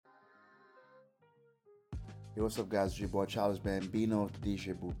Hey, what's up, guys? It's your boy Childish Bambino, the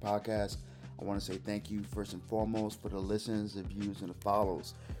DJ Boo Podcast. I want to say thank you first and foremost for the listens, the views, and the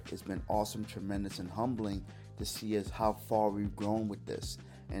follows. It's been awesome, tremendous, and humbling to see us how far we've grown with this.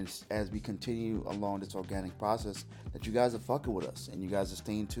 And as we continue along this organic process, that you guys are fucking with us and you guys are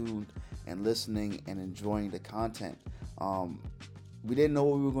staying tuned and listening and enjoying the content. We didn't know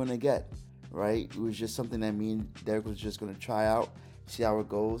what we were going to get, right? It was just something that me and Derek was just going to try out, see how it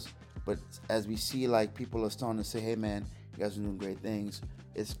goes. But as we see, like, people are starting to say, hey, man, you guys are doing great things,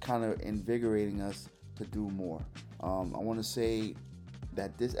 it's kind of invigorating us to do more. I want to say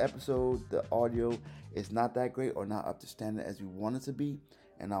that this episode, the audio is not that great or not up to standard as we want it to be,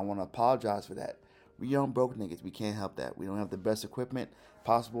 and I want to apologize for that. We young broke niggas, we can't help that. We don't have the best equipment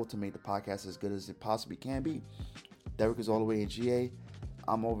possible to make the podcast as good as it possibly can be. Derek is all the way in GA.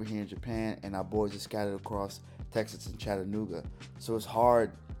 I'm over here in Japan, and our boys are scattered across Texas and Chattanooga. So it's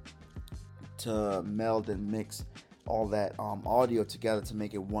hard to meld and mix all that audio together to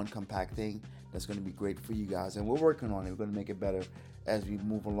make it one compact thing that's going to be great for you guys. And we're working on it. We're going to make it better as we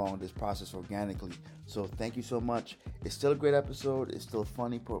move along this process organically. So thank you so much. It's still a great episode. It's still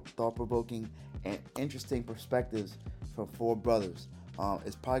funny, thought-provoking, and interesting perspectives from four brothers.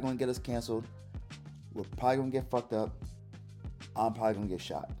 It's probably going to get us canceled. We're probably going to get fucked up. I'm probably going to get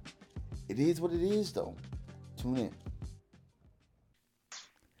shot. It is what it is, though. Tune in.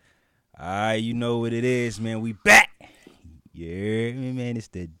 Alright, you know what it is, man. We back. Yeah, man. It's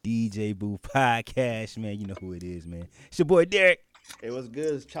the DJ Boo Podcast, man. You know who it is, man. It's your boy Derek. Hey, what's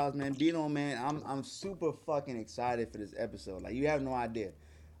good? It's Charles Mambino, man. I'm super fucking excited for this episode. Like, you have no idea.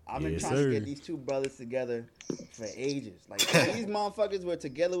 I've been trying to get these two brothers together for ages. Like, if these motherfuckers were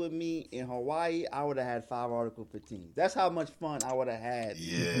together with me in Hawaii, I would have had 5 Article 15s. That's how much fun I would have had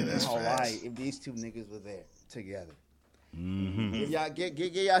in Hawaii fast. If these two niggas were there together. Mm-hmm. Give y'all get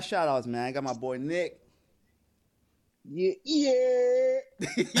y'all shout outs, man. I got my boy Nick. Yeah.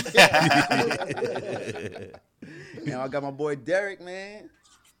 And I got my boy Derek, man.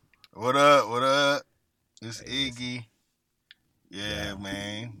 What up? It's Iggy. Yeah,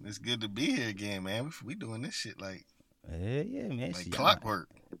 man. It's good to be here again, man. We doing this shit like yeah, man. Like clockwork.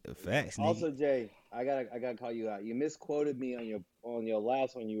 Facts. Nigga. Also, Jay, I gotta call you out. You misquoted me on your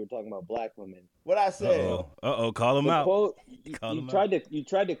last one. You were talking about black women. What I said? Uh-oh. Call him out. Quote, you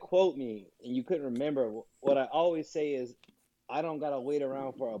tried to quote me and you couldn't remember. What I always say is, I don't gotta wait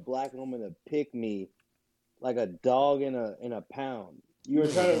around for a black woman to pick me like a dog in a pound. You were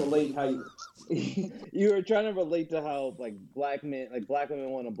trying to relate how you were trying to relate to how like black women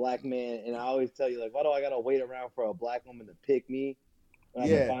want a black man, and I always tell you, like, why do I gotta wait around for a black woman to pick me? I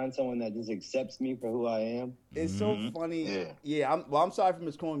can find someone that just accepts me for who I am. It's so funny. Yeah. I'm sorry for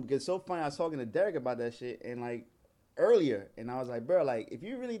misquoting because it's so funny. I was talking to Derek about that shit and like earlier, and I was like, bro, like if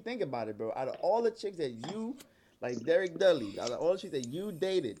you really think about it, bro, out of all the chicks that you like, Derek Dudley, out of all the chicks that you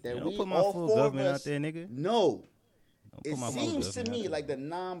dated, that don't we put my all full 4 of government us out there, nigga. No, Don't it seems to me like the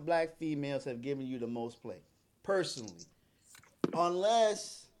non-black females have given you the most play, personally,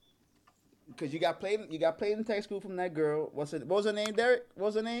 unless. Because you got played in tech school from that girl. What was her name, Derek? What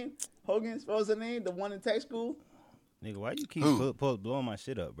was her name? Hogan's? What was her name? The one in tech school? Nigga, why you keep blowing my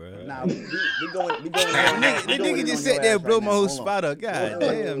shit up, bro? Nah, we going. The nigga just sat there and blow my whole spot up. God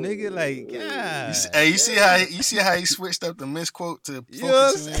damn, nigga, like, God. Hey, you see how he switched up the misquote to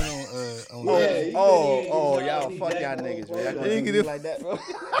focusing in on y'all fuck y'all niggas, man. Y'all gonna do me like that, bro?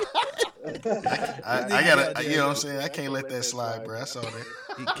 I gotta, you know what I'm saying? I can't let that slide, bro. I saw that.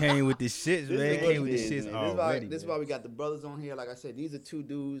 He came with the shits, man. He came with the shits already. This is why we got the brothers on here. Like I said, these are 2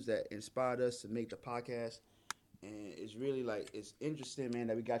 dudes that inspired us to make the podcast. And it's really like, it's interesting, man,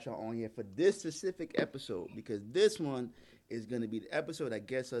 that we got y'all on here for this specific episode. Because this one is going to be the episode that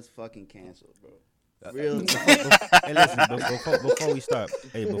gets us fucking canceled, bro. Real. Hey, listen, before we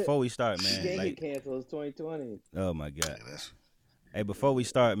start, man. You can't get canceled. It's 2020. Oh, my God. Hey, before we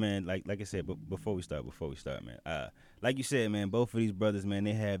start, man, like I said, before we start, man, like you said, man, both of these brothers, man,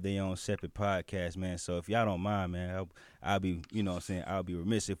 they have their own separate podcast, man. So if y'all don't mind, man, I'll be, you know what I'm saying, I'll be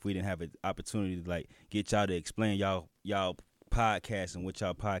remiss if we didn't have an opportunity to, like, get y'all to explain y'all podcast and what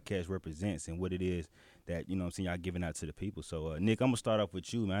y'all podcast represents and what it is that, you know what I'm saying, y'all giving out to the people. So, Nick, I'm going to start off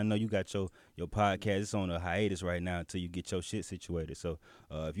with you, man. I know you got your podcast. It's on a hiatus right now until you get your shit situated. So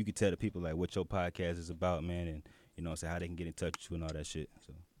if you could tell the people, like, what your podcast is about, man, and you know, so how they can get in touch with you and all that shit.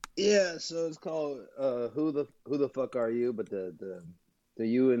 So yeah, so it's called Who the Fuck Are You? But the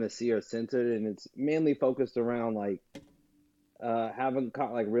U and the C are centered, and it's mainly focused around like having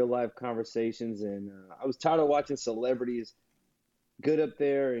like real life conversations. And I was tired of watching celebrities get up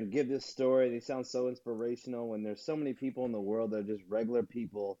there and give this story. They sound so inspirational when there's so many people in the world that are just regular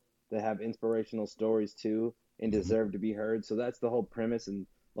people that have inspirational stories too and deserve to be heard. So that's the whole premise, and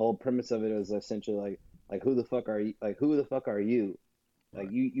the whole premise of it is essentially like who the fuck are you? Like who the fuck are you? Like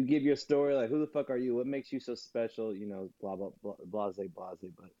Right. you give your story, like who the fuck are you? What makes you so special? You know, blah blah blah, blase blase.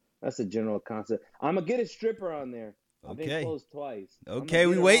 But that's the general concept. I'm gonna get a stripper on there. I've been Okay. closed twice. I'm gonna Okay, get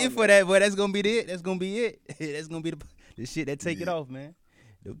we her waiting on for there. that, boy. That's gonna be it. That's gonna be it. That's gonna be the shit that take it Yeah. off, man.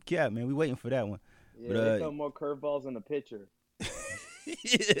 No cap, man. We waiting for that one. Yeah, But they throw more curveballs in the pitcher.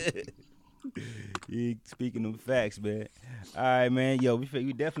 Yeah, speaking of facts, man. All right, man. Yo, we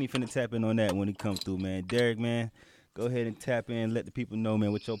definitely finna tap in on that when it comes through, man. Derek, man, go ahead and tap in. Let the people know,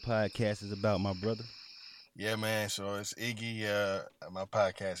 man, what your podcast is about, my brother. Yeah, man. So it's Iggy. My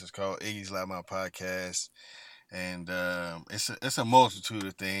podcast is called Iggy's Like My Podcast, and it's a multitude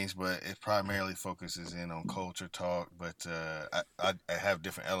of things, but it primarily focuses in on culture talk. But I have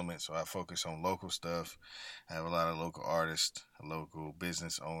different elements, so I focus on local stuff. I have a lot of local artists, local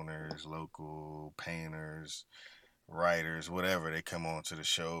business owners, local painters, writers, whatever. They come on to the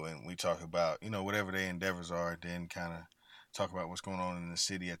show, and we talk about whatever their endeavors are. Then kind of talk about what's going on in the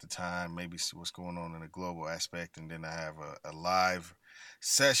city at the time, maybe what's going on in a global aspect, and then I have a live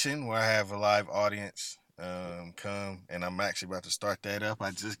session where I have a live audience come, and I'm actually about to start that up.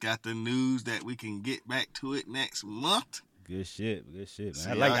 I just got the news that we can get back to it next month. Good shit, man. So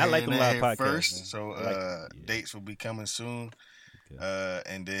I y'all like hearing them that live here podcasts, first. man. So I like it. Yeah. dates will be coming soon. Okay.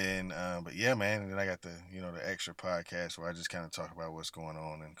 And then, but yeah, man. And then I got the extra podcast where I just kind of talk about what's going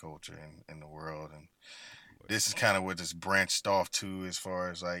on in culture and in the world. And this is kind of what this branched off to, as far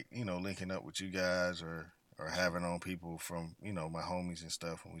as like linking up with you guys or having on people from my homies and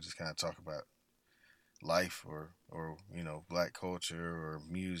stuff, and we just kind of talk about life or black culture or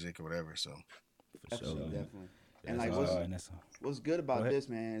music or whatever. So For sure, Definitely, man. definitely. And That's like all, and that's all. what's good Go about ahead. this,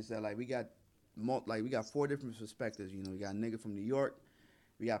 man, is that like we got we got 4 different perspectives. You know, we got a nigga from New York,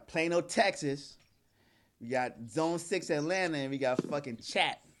 we got Plano, Texas, we got Zone 6 Atlanta, and we got fucking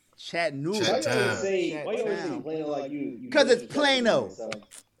Chattanooga. Chat Why you always time. say why you always say Chat Plano like you? Cause it's disrespecting Plano. yourself?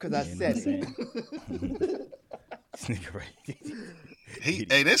 Cause I You know said what I'm it. This nigga right.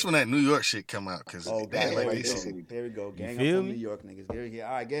 hey, that's when that New York shit come out, because Oh they God, act here like we they go. see. Here we go. Gang up feel from me? New York niggas. Here we go.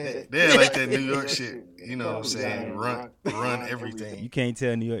 All right, go ahead. They like that New York shit. You know what I'm Fuck saying? that. Run You everything. can't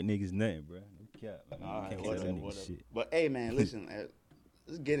tell New York niggas nothing, bro. No cap. Man. All You right, can't tell whatever, them niggas whatever. shit. But hey, man, listen,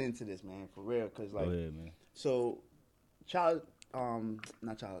 let's get into this, man, for real. Cause Go like, ahead, man. so,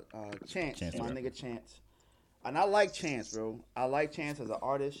 not Child, Chance, Chance my the Rapper. nigga Chance, and I like Chance, bro. I like Chance as an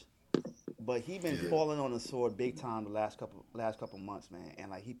artist, but he been falling on the sword big time the last couple months, man.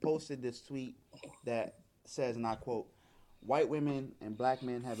 And like he posted this tweet that says, and I quote, "White women and black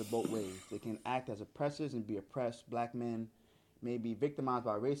men have it both ways. They can act as oppressors and be oppressed. Black men may be victimized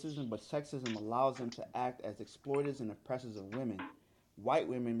by racism, but sexism allows them to act as exploiters and oppressors of women. White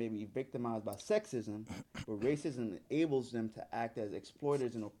women may be victimized by sexism, but racism enables them to act as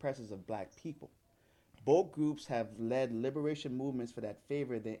exploiters and oppressors of black people. Both groups have led liberation movements for that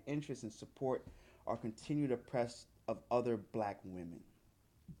favor their interests and support or continued oppress of other black women.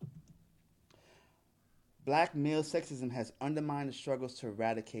 Black male sexism has undermined the struggles to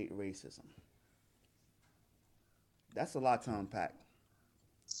eradicate racism." That's a lot to unpack.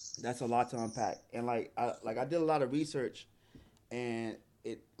 That's a lot to unpack. And I did a lot of research, and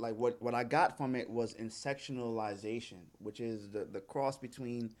it like what I got from it was intersectionalization, which is the cross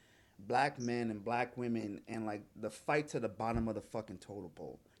between black men and black women, and like the fight to the bottom of the fucking totem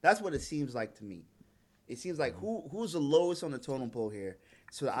pole. That's what it seems like to me. It seems like who's the lowest on the totem pole here,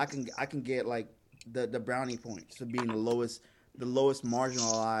 so that I can get like the brownie points for being the lowest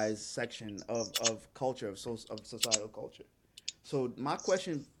marginalized section of culture of societal culture. So my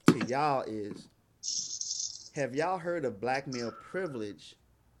question to y'all is, have y'all heard of black male privilege?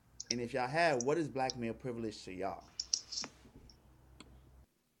 And if y'all have, what is black male privilege to y'all?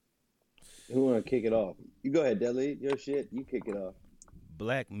 Who wanna kick it off? You go ahead, Deli. Your shit. You kick it off.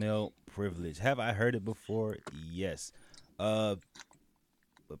 Black male privilege. Have I heard it before? Yes. But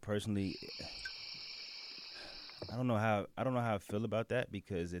personally, I don't know how I feel about that,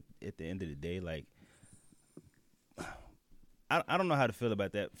 because at the end of the day, like, I don't know how to feel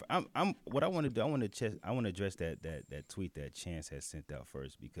about that. I'm what I want to do. I want to address that tweet that Chance has sent out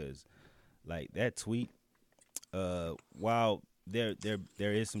first, because like that tweet, while there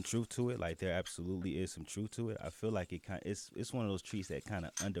is some truth to it, like there absolutely is some truth to it. I feel like it's one of those tweets that kind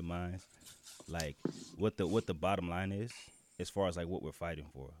of undermines like what the bottom line is, as far as like what we're fighting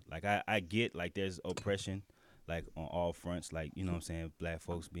for. Like I get like there's oppression, like on all fronts, like, you know what I'm saying, black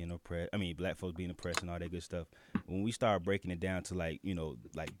folks being oppressed and all that good stuff. When we start breaking it down to like, you know,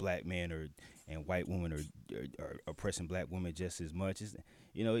 like black men and white women are oppressing black women just as much.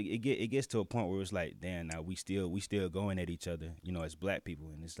 It gets to a point where it's like, damn, now we still going at each other, as black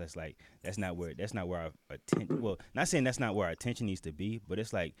people, and it's just like that's not where our attention. Well, not saying that's not where our attention needs to be, but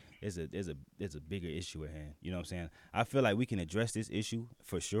it's like there's a bigger issue at hand. You know what I'm saying? I feel like we can address this issue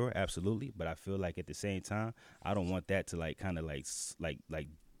for sure, absolutely, but I feel like at the same time, I don't want that to like kind of like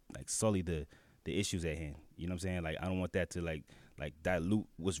sully the issues at hand. You know what I'm saying? Like I don't want that to like dilute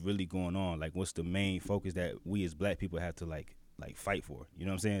what's really going on. Like what's the main focus that we as black people have to like fight for. You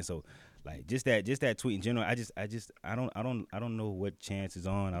know what I'm saying? So like just that tweet in general, I don't know what Chance is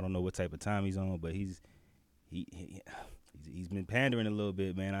on. I don't know what type of time he's on, but he's been pandering a little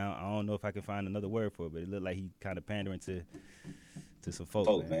bit, man. I don't know if I can find another word for it, but it looked like he kind of pandering to some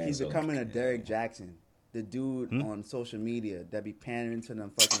folks, man. He's becoming a Derek Jackson, the dude on social media that be pandering to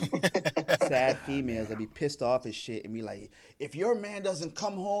them fucking sad females that be pissed off as shit and be like, if your man doesn't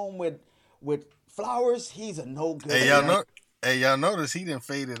come home with flowers, he's a no good. Hey, y'all notice he didn't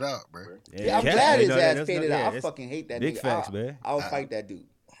fade it out, bro. Yeah, I'm glad his ass faded out. I fucking hate that big nigga. Facts, man. I'll fight that dude.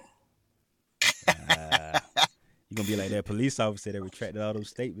 You gonna be like that police officer that retracted all those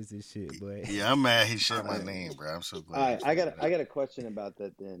statements and shit, boy. Yeah, I'm mad he said my name, bro. I'm so glad. All right, I got a question about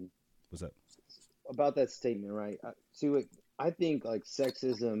that then. What's up? About that statement, right? I think like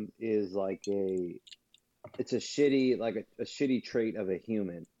sexism is like it's a shitty trait of a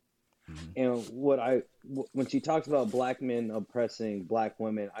human. And when she talks about black men oppressing black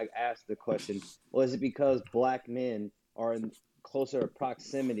women, I asked the question, well, is it because black men are in closer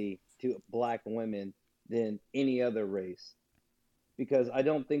proximity to black women than any other race? Because I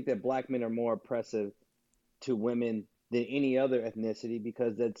don't think that black men are more oppressive to women than any other ethnicity,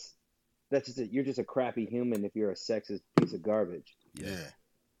 because you're just a crappy human if you're a sexist piece of garbage. Yeah.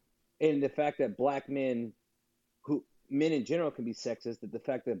 And the fact that black men men in general can be sexist, that the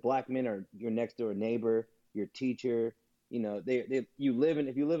fact that black men are your next door neighbor, your teacher, if you live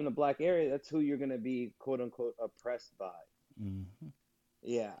in a black area, that's who you're going to be quote unquote oppressed by. Mm-hmm.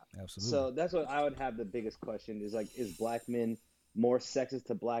 Yeah. Absolutely. So that's what I would have the biggest question is, like, is black men more sexist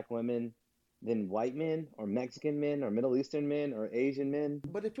to black women than white men or Mexican men or Middle Eastern men or Asian men?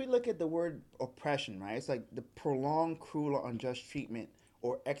 But if we look at the word oppression, right, it's like the prolonged, cruel, or unjust treatment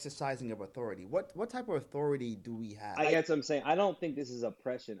or exercising of authority. What type of authority do we have? That's what I'm saying. I don't think this is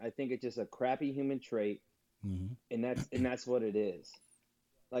oppression. I think it's just a crappy human trait, and that's what it is.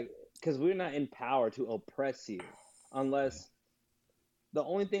 Like, because we're not in power to oppress you, unless the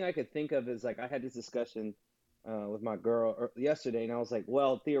only thing I could think of is, like, I had this discussion with my girl yesterday, and I was like,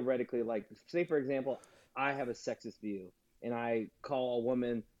 well, theoretically, like, say for example, I have a sexist view, and I call a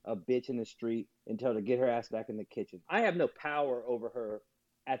woman a bitch in the street and tell her to get her ass back in the kitchen. I have no power over her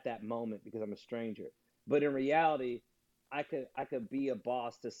at that moment because I'm a stranger. But in reality, I could be a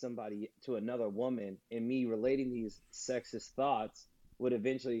boss to another woman, and me relating these sexist thoughts would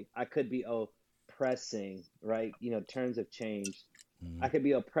eventually, I could be oppressing, right? Terms have changed. I could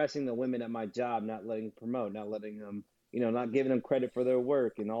be oppressing the women at my job, not letting them promote, not letting them, not giving them credit for their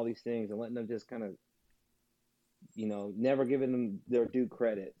work and all these things, and letting them just kind of, never giving them their due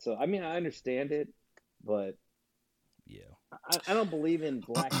credit. So, I mean, I understand it, but yeah, I don't believe in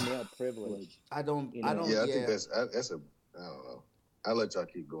black male privilege. I don't. Yeah, I think that's I don't know. I'll let y'all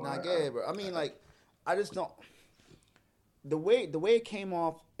keep going. Nah, I get it, bro. I mean, like, I just don't. The way it came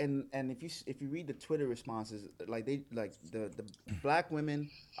off, and if you read the Twitter responses, like the black women,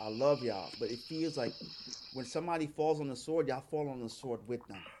 I love y'all, but it feels like when somebody falls on the sword, y'all fall on the sword with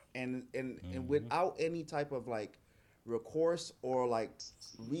them, and without any type of like recourse or like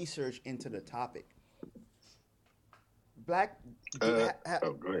research into the topic. Go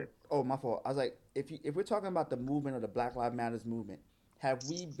ahead. Oh, my fault. I was like, if we're talking about the movement or the Black Lives Matters movement, have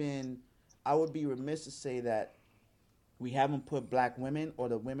we been? I would be remiss to say that we haven't put black women or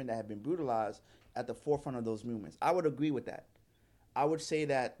the women that have been brutalized at the forefront of those movements. I would agree with that. I would say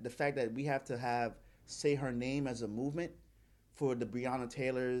that the fact that we have to say her name as a movement for the Breonna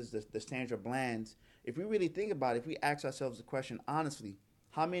Taylors, the Sandra Blands, if we really think about it, if we ask ourselves the question honestly,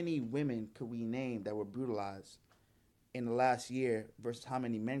 how many women could we name that were brutalized in the last year versus how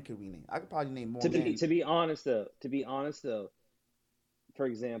many men could we name? I could probably name more men. To be honest though, for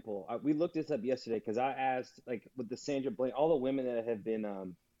example, we looked this up yesterday because I asked, like, with the Sandra Bland, all the women that have been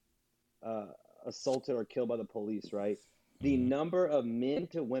assaulted or killed by the police, right? The number of men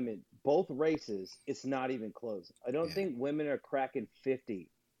to women, both races, it's not even close. I don't think women are cracking 50.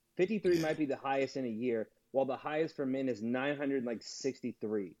 53 might be the highest in a year, while the highest for men is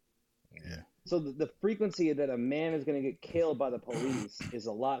 963. Yeah. So the frequency that a man is going to get killed by the police is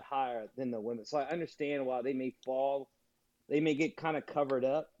a lot higher than the women. So I understand why they may fall, they may get kind of covered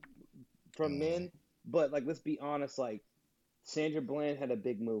up, from men. But like, let's be honest, like Sandra Bland had a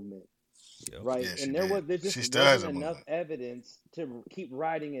big movement, Yep. right? Yeah, she And did. there just She still has wasn't a enough movement. evidence to keep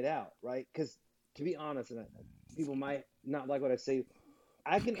riding it out, right? Because to be honest, and people might not like what I say,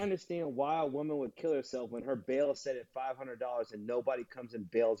 I can understand why a woman would kill herself when her bail is set at $500 and nobody comes and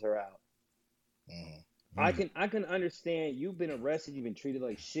bails her out. Mhm. I can understand you've been arrested, you've been treated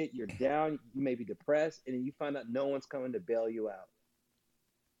like shit, you're down, you may be depressed, and then you find out no one's coming to bail you out,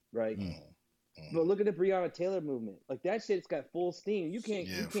 right? But look at the Breonna Taylor movement. Like that shit's got full steam. You Yeah,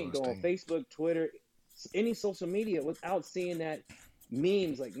 can't full go on steam. Facebook, Twitter, any social media without seeing that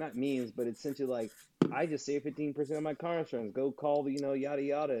memes, like not memes, but essentially like I just saved 15% of my car insurance. Go call the yada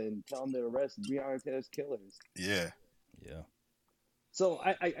yada and tell them to arrest Breonna Taylor's killers. Yeah. Yeah. So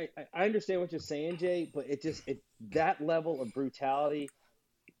I understand what you're saying, Jay, but that level of brutality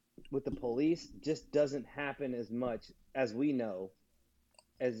with the police just doesn't happen as much as we know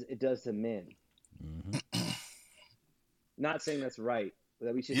as it does to men. Not saying that's right, but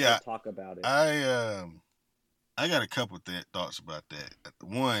that we should Yeah. just talk about it. I got a couple thoughts about that.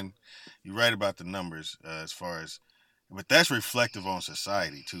 One, you're right about the numbers as far as, but that's reflective on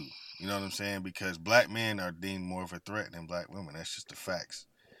society too. You know what I'm saying? Because black men are deemed more of a threat than black women. That's just the facts.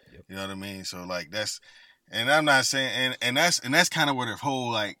 Yep. You know what I mean? So like and I'm not saying, and that's kind of where the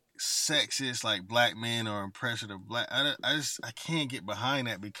whole like sexist, like black men are impressed with black. I can't get behind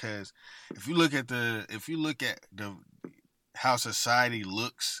that, because if you look at the how society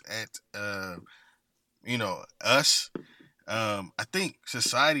looks at us, I think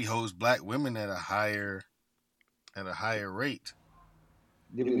society holds black women at a higher rate.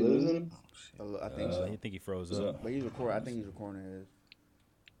 Did we lose him? I think so. I think he froze up. But he's recording. I think he's recording it.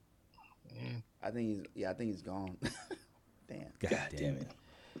 Yeah. I think he's gone. Damn. God damn it.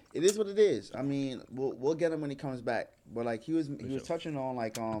 It is what it is. I mean, we'll get him when he comes back. But like he was touching on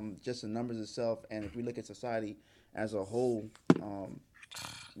like just the numbers itself, and if we look at society as a whole,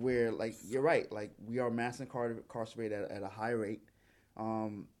 where like you're right, like we are mass incarcerated at a high rate.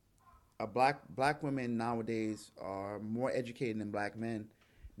 Black women nowadays are more educated than black men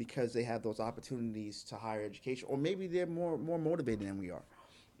because they have those opportunities to higher education, or maybe they're more motivated than we are.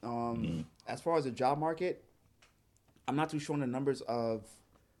 As far as the job market, I'm not too sure on the numbers of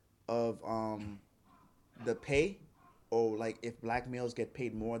the pay, or like if black males get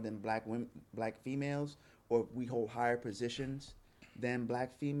paid more than black females, or if we hold higher positions than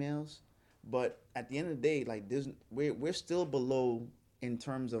black females. But at the end of the day, like we're still below in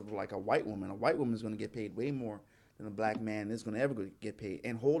terms of like a white woman. A white woman is going to get paid way more than a black man is going to ever get paid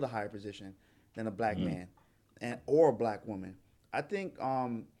and hold a higher position than a black man or a black woman. I think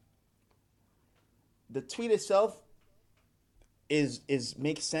the tweet itself is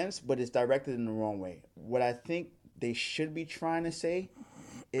makes sense, but it's directed in the wrong way. What I think they should be trying to say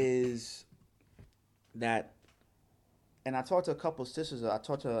is that, and I talked to a couple of sisters. I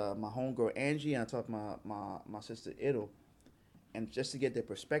talked to my homegirl Angie, and I talked to my sister Idil, and just to get their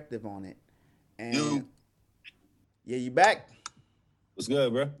perspective on it. And yeah, you back? What's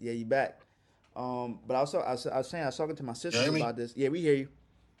good, bro? Yeah, you back. But I was saying I was talking to my sisters hear me? about this. Yeah, we hear you.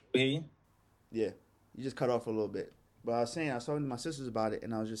 We hear you? Yeah, you just cut off a little bit. But I was talking to my sisters about it,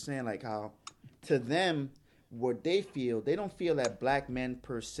 and I was just saying like how, to them, what they feel, they don't feel that black men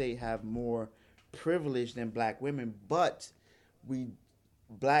per se have more privilege than black women, but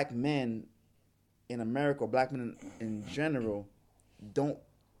black men in America, or black men in general, don't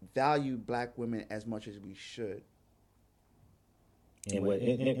value black women as much as we should. In what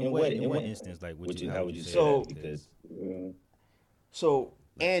instance, like, how would you say So- that? Because So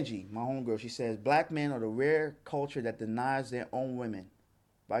Angie, my homegirl, she says black men are the rare culture that denies their own women.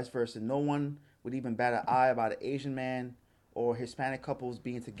 Vice versa, no one would even bat an eye about an Asian man or Hispanic couples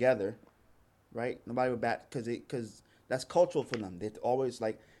being together, right? Nobody would bat because that's cultural for them. They're always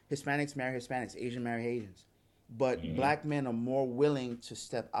like Hispanics marry Hispanics, Asian marry Asians, but black men are more willing to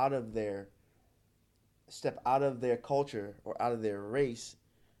step out of their culture or out of their race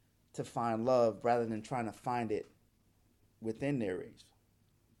to find love rather than trying to find it within their race.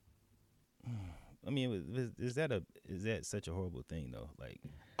 I mean, is that such a horrible thing though? Like,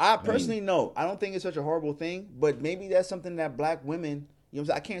 I personally no. I don't think it's such a horrible thing, but maybe that's something that black women, you know what I'm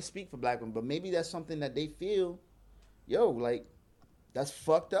saying? I can't speak for black women, but maybe that's something that they feel, like, that's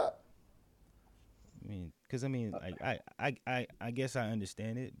fucked up. I mean, because I guess I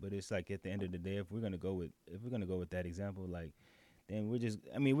understand it, but it's like at the end of the day, if we're gonna go with that example, like, then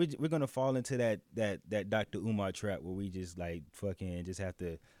we're gonna fall into that Dr. Umar trap where we just like fucking just have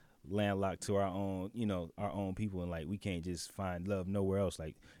to landlock to our own people, and like we can't just find love nowhere else.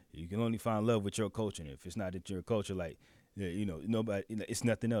 Like, you can only find love with your culture, and if it's not at your culture, like Yeah, nobody, it's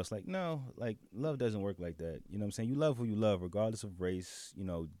nothing else. Like, no, like love doesn't work like that. You know what I'm saying? You love who you love, regardless of race,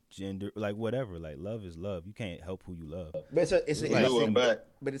 gender, like whatever. Like, love is love. You can't help who you love. But it's It's an like, Lou, I'm interesting, back.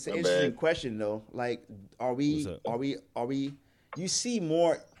 but it's an I'm interesting back. question though. Like, what's up? are we? You see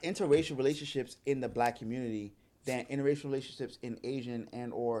more interracial relationships in the black community than interracial relationships in Asian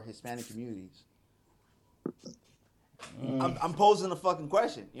and or Hispanic communities. I'm posing a fucking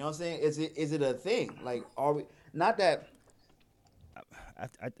question. You know what I'm saying? Is it a thing? Like, are we? Not that.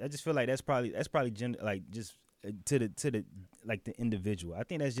 I just feel like that's probably gender, like just to the like the individual. I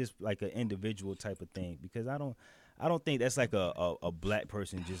think that's just like an individual type of thing because I don't think that's like a black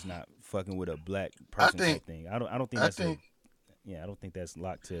person just not fucking with a black I person think type thing. I don't think I that's think I don't think that's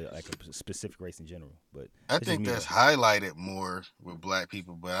locked to like a specific race in general. But I it's just think me that's though. highlighted more with black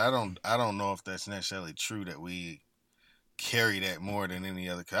people, but I don't know if that's necessarily true that we carry that more than any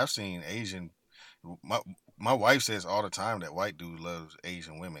other. Cause I've seen Asian. My my wife says all the time that white dude loves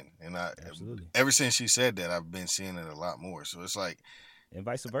Asian women, and Absolutely, ever since she said that, I've been seeing it a lot more. So it's like, and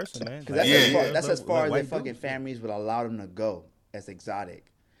vice versa, man. Because Like that's yeah, as Asian far girls that's as far love as their white fucking dudes. Yeah. families would allow them to go as exotic.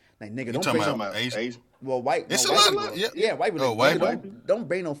 Like nigga, you don't talking bring You talking no about about Asian? Asian? well white no It's a white It's a lot. lot. people. Yeah. Yeah, white people. Oh, white Nigga, people. don't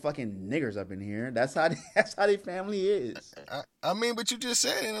bring no fucking niggers up in here. That's how their family is. I mean, but you just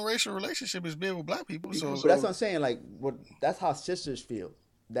said interracial relationship is big with black people. So, But that's what So I'm saying. Like, what? That's how sisters feel.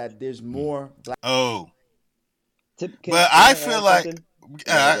 That there's Mm. more black. oh, Can but can I I feel add like, something?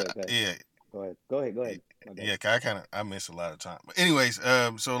 Go ahead, uh, go ahead, go ahead, yeah, go ahead. My bad. yeah. I kind of I miss a lot of time. But anyways,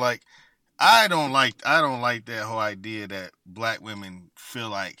 so like, I don't like that whole idea that black women feel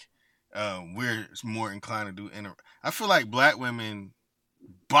like we're more inclined to do I feel like black women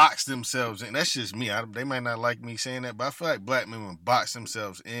box themselves in. That's just me. They might not like me saying that, but I feel like black women box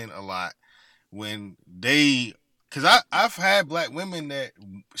themselves in a lot when they. Cause I've had black women that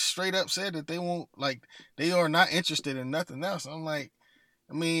straight up said that they won't like they are not interested in nothing else. I'm like,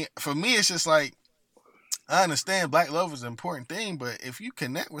 I mean, for me, it's just like I understand black love is an important thing, but if you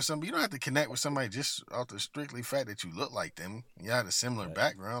connect with somebody, you don't have to connect with somebody just off the strictly fact that you look like them. You have a similar Facts.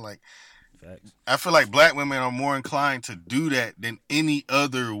 background. Like Facts. I feel like black women are more inclined to do that than any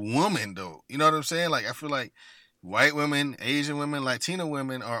other woman, though. You know what I'm saying? Like I feel like white women, Asian women, Latino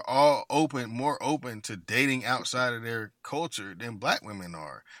women are all more open to dating outside of their culture than black women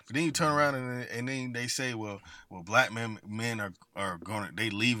are. But then you turn around and then they say, well, black men are going, they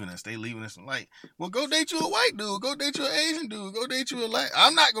leaving us. I'm like, well, go date you a white dude, go date you an Asian dude, go date you a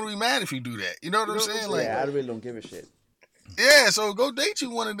I'm not gonna be mad if you do that. You know what I'm saying? Like, Yeah, I really don't give a shit. yeah, so go date you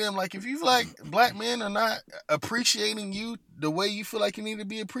one of them. Like if you feel like black men are not appreciating you the way you feel like you need to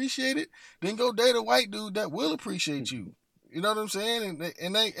be appreciated, then go date a white dude that will appreciate you. You know what I'm saying?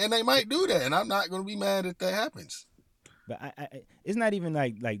 And they might do that, and I'm not gonna be mad if that happens. But it's not even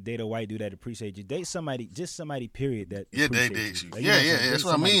like date a white dude that appreciates you. Date somebody, just somebody, period, that Yeah, they appreciates date you. Like, Yeah, know what I'm yeah, saying? that's Date what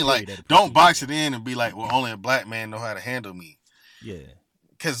I somebody, mean. period, Like, that don't appreciates box you. it in and be like, well, only a black man know how to handle me. Yeah.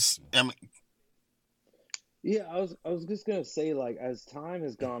 Because I mean, Yeah, I was just gonna say, like, as time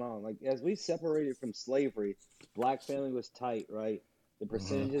has gone on, like as we separated from slavery, black family was tight, right? The mhm.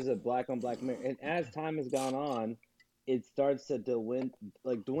 percentages of black on black men, and as time has gone on, it starts to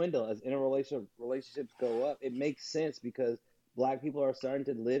dwindle as interrelational relationships go up. It makes sense because black people are starting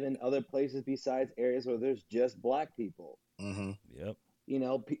to live in other places besides areas where there's just black people. Mhm. Yep.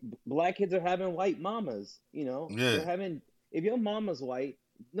 Black kids are having white mamas. Yeah. They're having. If your mama's white,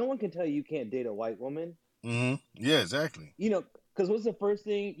 no one can tell you can't date a white woman. Mhm. Yeah, exactly. Because what's the first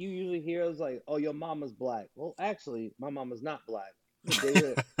thing you usually hear is like, "Oh, your mama's black." Well, actually, my mama's not black. You can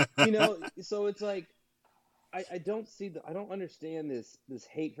date her. So it's like I don't I don't understand this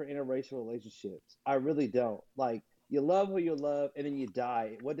hate for interracial relationships. I really don't. Like you love who you love, and then you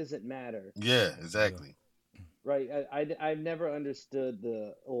die. What does it matter, Yeah, Yeah. exactly. right? I've never understood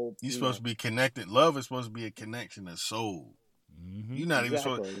the old, You're supposed to be connected. Love is supposed to be a connection of soul. Mm-hmm. You're not even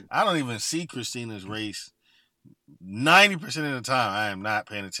supposed. exactly. I don't even see Christina's race 90% of the time. I am not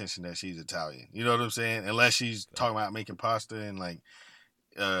paying attention that she's Italian. You know what I'm saying? Unless she's talking about making pasta and like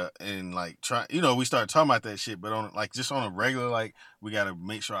try. We start talking about that shit, but on like just on a regular, like we gotta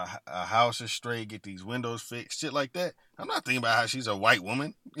make sure our house is straight, get these windows fixed, shit like that. I'm not thinking about how she's a white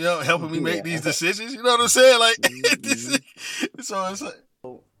woman, helping me make these Yeah. decisions. You know what I'm saying? Like, hmm so it's like,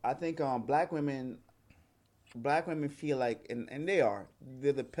 So I think black women feel like, and they're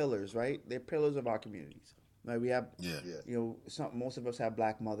the pillars, right? They're pillars of our communities. Like we have, yeah, yeah. most of us have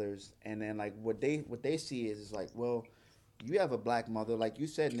black mothers, and then like what they see is like, well, you have a black mother, like you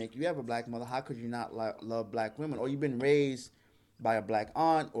said, Nick, you have a black mother. How could you not love black women? Or you've been raised by a black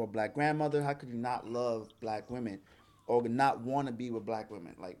aunt or a black grandmother. How could you not love black women, or not want to be with black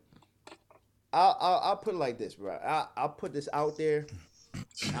women? Like I'll put it like this, bro. I'll put this out there.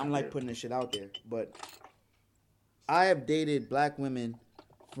 I don't like putting this shit out there, but I have dated black women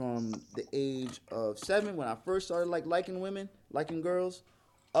from the age of 7 when I first started liking women, liking girls,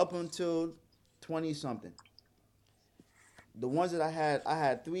 up until 20 something. The ones that I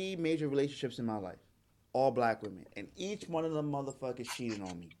had 3 major relationships in my life, all black women, and each one of them motherfuckers cheated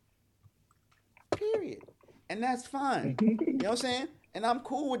on me. Period. And that's fine. You know what I'm saying? And I'm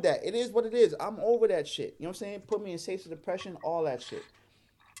cool with that. It is what it is. I'm over that shit. You know what I'm saying? Put me in states of depression, all that shit.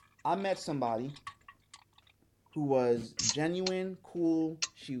 I met somebody who was genuine, cool.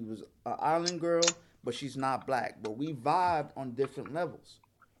 She was an island girl, but she's not black. But we vibed on different levels,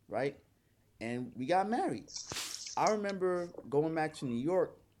 right? And we got married. I remember going back to New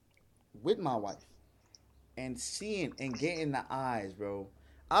York with my wife and seeing and getting the eyes, bro.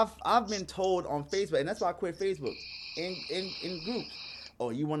 I've been told on Facebook, and that's why I quit Facebook in groups. Oh,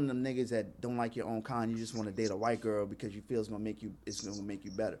 you one of them niggas that don't like your own kind. You just want to date a white girl because you feel it's gonna make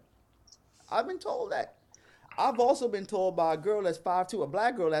you better. I've been told that. I've also been told by a girl that's 5'2", a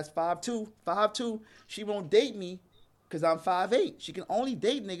black girl that's 5'2", she won't date me because I'm 5'8". She can only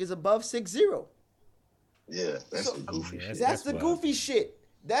date niggas above 6'0". Yeah, that's the goofy shit. That's the goofy shit.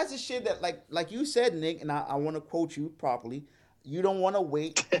 That's the shit that, like you said, Nick, and I want to quote you properly. You don't want to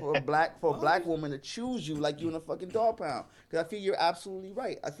wait for a black woman to choose you like you in a fucking dog pound. Because I feel you're absolutely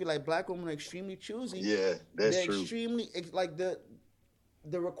right. I feel like black women are extremely choosy. Yeah, that's They're true. extremely, like, the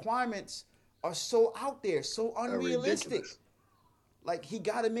requirements are so out there, so unrealistic. Like, he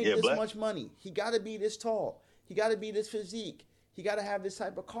got to make this much money. He got to be this tall. He got to be this physique. He got to have this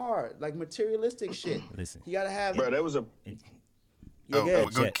type of car, like materialistic shit. Listen, he got to have. Bro, that was a.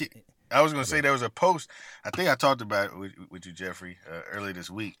 I was gonna say there was a post. I think I talked about it with you, Jeffrey, earlier this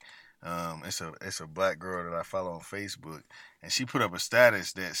week. It's a black girl that I follow on Facebook, and she put up a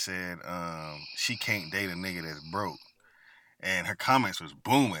status that said she can't date a nigga that's broke, and her comments was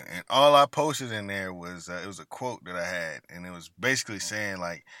booming. And all I posted in there was it was a quote that I had, and it was basically saying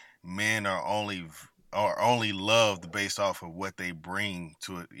like men are only loved based off of what they bring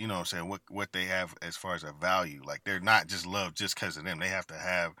to it, you know what I'm saying, what they have as far as a value. Like, they're not just loved just because of them. They have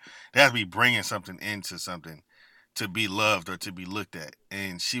to be bringing something into something to be loved or to be looked at.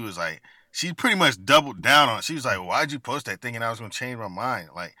 And she was like, she pretty much doubled down on it. She was like, why'd you post that thinking I was going to change my mind?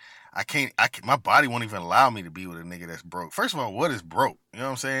 Like, I can't, my body won't even allow me to be with a nigga that's broke. First of all, what is broke? You know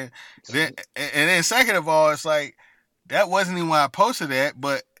what I'm saying? And then second of all, it's like, that wasn't even why I posted that,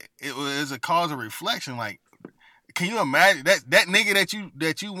 but it was a cause of reflection. Like, can you imagine that nigga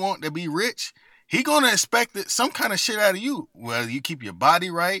that you want to be rich? He gonna expect some kind of shit out of you. Whether you keep your body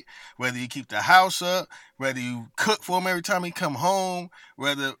right, whether you keep the house up, whether you cook for him every time he come home,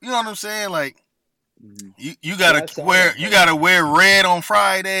 whether, you know what I'm saying? Like, you gotta wear red on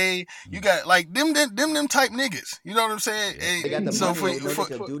Friday. You got like them type niggas. You know what I'm saying? They got the money. They know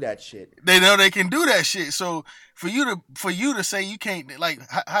they can do that shit. They know they can do that shit. So for you to say you can't, like,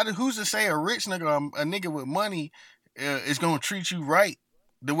 who's to say a rich nigga or a nigga with money is gonna treat you right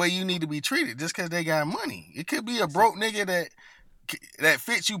the way you need to be treated just because they got money? It could be a broke nigga that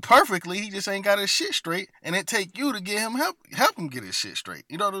fits you perfectly. He just ain't got his shit straight, and it take you to get him help him get his shit straight.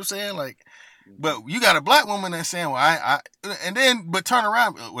 You know what I'm saying? Like. But you got a black woman that's saying, well, but turn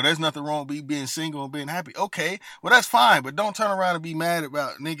around. Well, there's nothing wrong with being single and being happy. Okay, well, that's fine, but don't turn around and be mad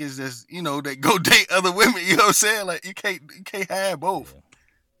about niggas that's, you know, that go date other women. You know what I'm saying? Like, you can't have both.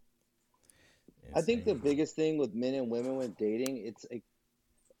 Yeah. I think the biggest thing with men and women when dating, it's like,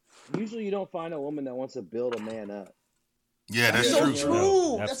 usually you don't find a woman that wants to build a man up. Yeah, that's so true.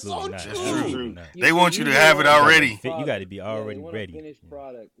 True. That's so true. That's true. They want you to have it already. You got to be already ready. Finished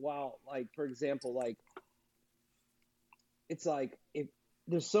product. Wow, like, for example, like, it's like, if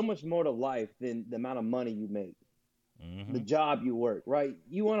there's so much more to life than the amount of money you make, the job you work, right?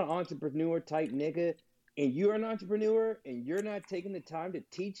 You want an entrepreneur type nigga, and you're an entrepreneur, and you're not taking the time to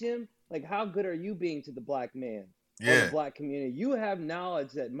teach him. Like, how good are you being to the black man or the black community? You have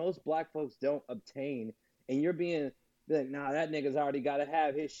knowledge that most black folks don't obtain, and you're being like, nah, that nigga's already got to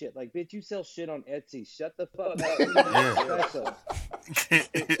have his shit. Like, bitch, you sell shit on Etsy. Shut the fuck up. You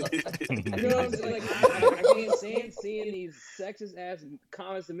know what I'm saying? Like, I can't stand seeing these sexist ass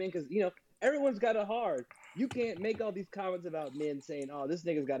comments to men because, you know, everyone's got it hard. You can't make all these comments about men saying, oh, this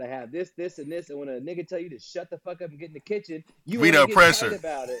nigga's got to have this, this, and this. And when a nigga tell you to shut the fuck up and get in the kitchen, we the oppressor.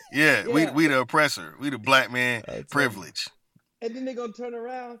 About it. Yeah, we the oppressor. We the black man privilege. And then they gonna turn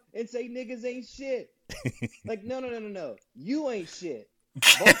around and say niggas ain't shit. Like, no. You ain't shit.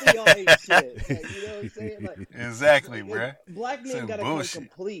 Both of y'all ain't shit. Like, you know what I'm saying? Like, exactly, bruh. Black men gotta come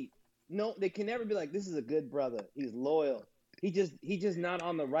complete. No, they can never be like, this is a good brother. He's loyal. He just not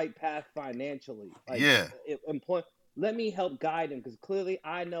on the right path financially. Like, Yeah. let me help guide him because clearly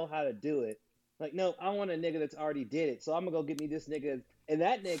I know how to do it. Like, no, I want a nigga that's already did it. So I'm gonna go get me this nigga, and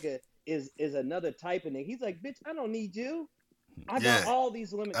that nigga is another type of nigga. He's like, bitch, I don't need you. I got all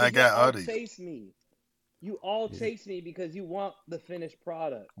these women. I got all these. Chase me. You all chase me because you want the finished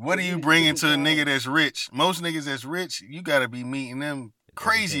product. What are you bringing to a nigga that's rich? Most niggas that's rich, you gotta be meeting them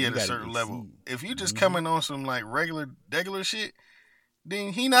crazy at a certain level. If you just coming on some like regular shit,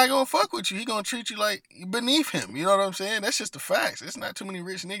 then he not gonna fuck with you. He gonna treat you like beneath him. You know what I'm saying? That's just the facts. It's not too many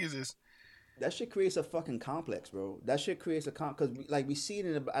rich niggas. That shit creates a fucking complex, bro. That shit creates a because we see it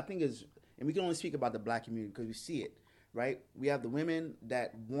in I think it's, and we can only speak about the black community because we see it, right? We have the women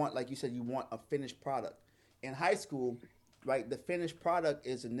that want, like you said, you want a finished product. In high school, right, the finished product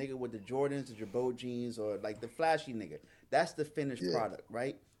is a nigga with the Jordans, the Jabot jeans, or like the flashy nigga. That's the finished product,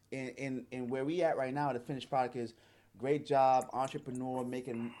 right? And where we at right now, the finished product is great job, entrepreneur,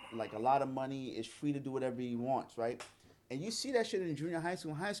 making like a lot of money, is free to do whatever he wants, right? And you see that shit in junior high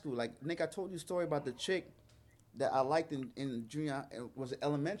school and high school. Like, Nick, I told you a story about the chick that I liked in junior, was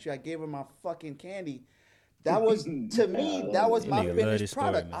elementary. I gave her my fucking candy. That was, to me, that was my finished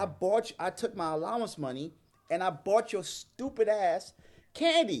product. Story, I took my allowance money and I bought your stupid ass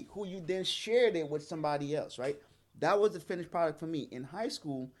candy, who you then shared it with somebody else, right? That was the finished product for me. In high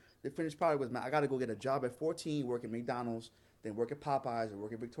school, the finished product was, man, I got to go get a job at 14, work at McDonald's, then work at Popeyes, or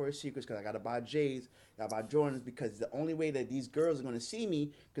work at Victoria's Secrets because I got to buy J's, got to buy Jordans, because the only way that these girls are going to see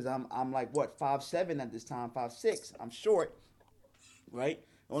me, because I'm like, what, 5'7" at this time, 5'6", I'm short, right?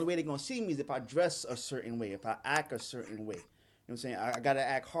 The only way they're going to see me is if I dress a certain way, if I act a certain way. You know what I'm saying? I got to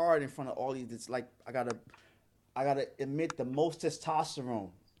act hard in front of all these. It's like I got to emit the most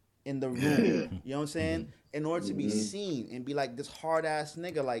testosterone in the room. You know what I'm saying? In order to be seen and be like this hard ass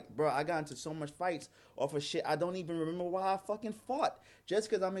nigga. Like, bro, I got into so much fights off of shit I don't even remember why I fucking fought. Just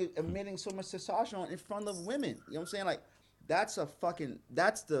because I'm emitting so much testosterone in front of women. You know what I'm saying? Like, that's like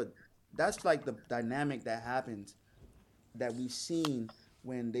the dynamic that happens that we've seen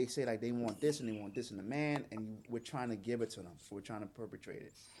when they say like they want this and they want this in a man, and we're trying to give it to them. So we're trying to perpetrate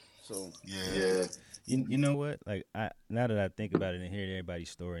it. So Yeah. You know what? Like, now that I think about it and hear everybody's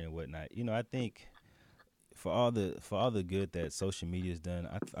story and whatnot, you know, I think for all the good that social media has done,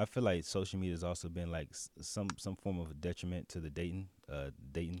 I feel like social media has also been like some form of a detriment to the dating,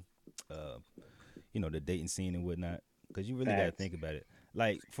 you know, the dating scene and whatnot. Because you really got to think about it.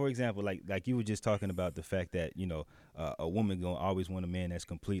 Like, for example, like you were just talking about the fact that, you know, a woman gonna always want a man that's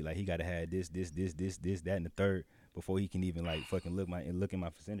complete. Like, he got to have this, that, and the third before he can even like fucking look in my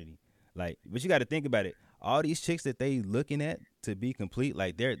vicinity. Like, but you got to think about it. All these chicks that they looking at to be complete,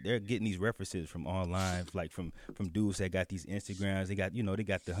 like they're getting these references from online, like from dudes that got these Instagrams. They got, you know, they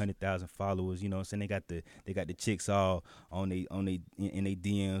got the 100,000 followers. You know what I'm saying? They got the chicks all in they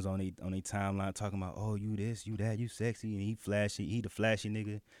DMs on they timeline talking about, oh, you this, you that, you sexy, and he flashy, he the flashy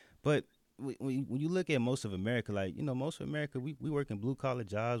nigga. But when you look at most of America, like, you know, most of America, we work in blue collar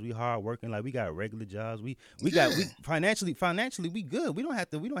jobs, we hard working, like we got regular jobs, we financially we good. We don't have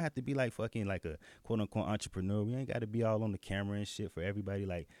to be like fucking like a quote unquote entrepreneur. We ain't got to be all on the camera and shit for everybody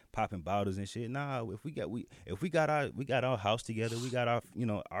like popping bottles and shit. Nah, if we got our house together, we got our, you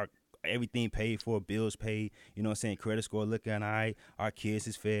know, our everything paid for, bills paid, you know what I'm saying, credit score looking all right, our kids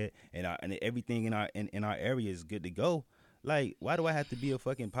is fed, and everything in our area is good to go. Like, why do I have to be a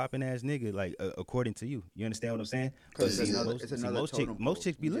fucking popping ass nigga? Like, according to you, you understand what I'm saying? Because most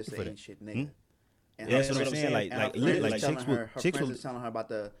chicks be looking for that. And that's what I'm saying. Like chicks was telling her about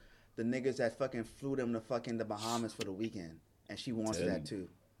the niggas that fucking flew them to fucking the Bahamas for the weekend, and she wants that too.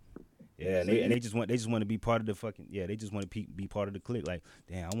 Yeah, and they just want to be part of the fucking, they just want to be part of the clique. Like,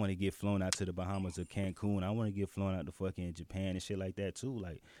 damn, I want to get flown out to the Bahamas or Cancun. I want to get flown out to fucking Japan and shit like that too.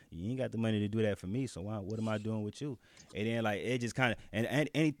 Like, you ain't got the money to do that for me, so what am I doing with you? And then like it just kind of and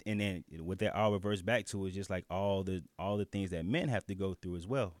then what that all reverts back to is just like all the things that men have to go through as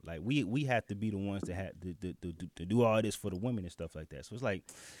well. Like we have to be the ones that have to do all this for the women and stuff like that. So it's like,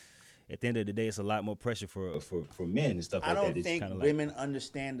 at the end of the day, it's a lot more pressure for men and stuff like that. I don't think women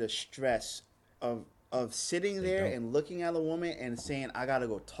understand the stress of sitting there and looking at a woman and saying, I got to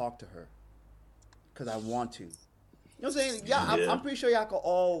go talk to her because I want to. You know what I'm saying? Yeah. I'm pretty sure y'all can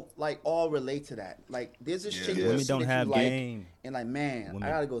all relate to that. Like, there's this chick women don't have game. And like, man, I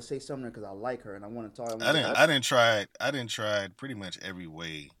got to go say something because I like her and I want to talk. I didn't try pretty much every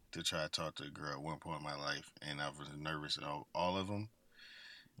way to try to talk to a girl at one point in my life, and I was nervous at all of them.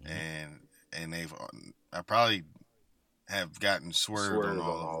 And I probably have gotten swerved on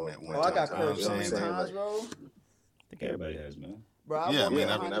all of them at one time. I got curved so many times, bro. I think everybody has, man. Bro, I Yeah, walked man,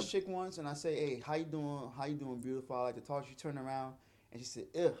 behind this chick once and I say, "Hey, how you doing? How you doing, beautiful? I like to talk to you." She turned around and she said,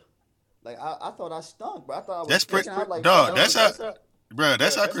 "Ugh." Like I thought I stunk, but I thought I was that's pretty, stinking. I was like, dog. "Fuck,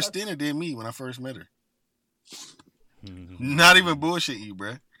 That's how Christina did me when I first met her. Not even bullshit you,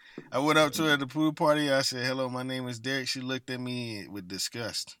 bro. I went up to her at the pool party. I said, "Hello, my name is Derek." She looked at me with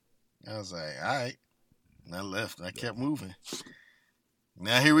disgust. I was like, "All right," and I left. I kept moving.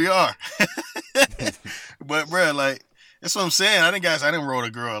 Now here we are. But bro, like that's what I'm saying. I didn't wrote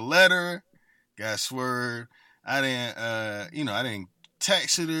a girl a letter, got swerved. I didn't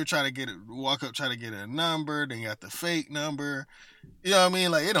text her, try to get her number, then got the fake number. You know what I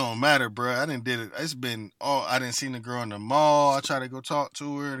mean? Like it don't matter, bro. I didn't did it. It's been all I didn't see the girl in the mall. I tried to go talk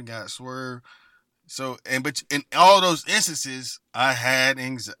to her and got swerved. So but in all those instances, I had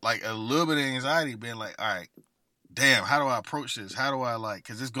like a little bit of anxiety, being like, all right, damn, how do I approach this? How do I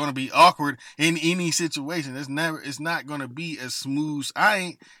because it's gonna be awkward in any situation. It's not gonna be as smooth.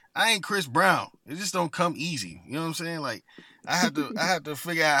 I ain't Chris Brown. It just don't come easy. You know what I'm saying? Like I have to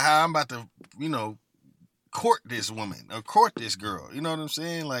figure out how I'm about to, court this woman or court this girl. You know what I'm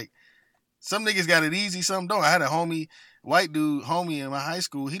saying? Like some niggas got it easy, some don't. I had a white homie in my high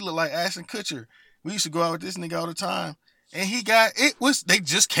school. He looked like Ashton Kutcher. We used to go out with this nigga all the time. And they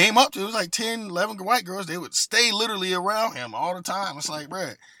just came up to it. It was like 10, 11 white girls. They would stay literally around him all the time. It's like,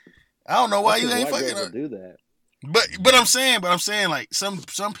 bruh, I don't know why you ain't fucking her. Do that. But I'm saying like some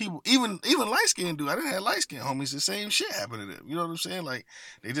people, even light skinned dude. I didn't have light skinned homies. The same shit happened to them. You know what I'm saying? Like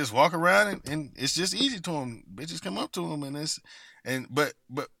they just walk around and it's just easy to them. Bitches come up to them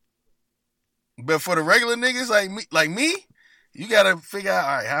but for the regular niggas like me, you gotta figure out,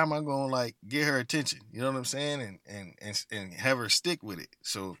 all right, how am I gonna get her attention? You know what I'm saying? And have her stick with it.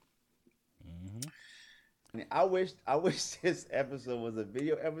 So I wish this episode was a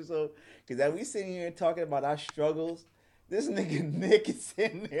video episode, because as we sitting here talking about our struggles, this nigga Nick is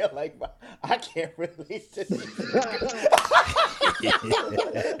sitting there like, I can't relate to this.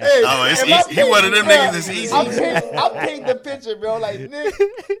 He one of them niggas that's easy. I'm painting the picture, bro. Like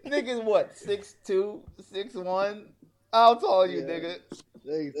Nick is what, 6'2", 6'1"? How tall are you, nigga?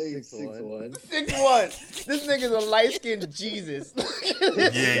 6'1". 6'1". This nigga's a light skinned Jesus.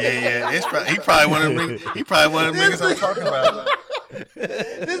 Yeah. He probably one of them niggas I'm talking about.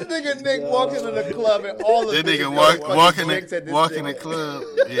 This nigga Nick walks into the club and all the nigga walk in the club.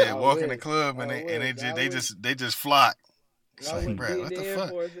 Yeah, walk in the club and they just flock. I wouldn't be in the Air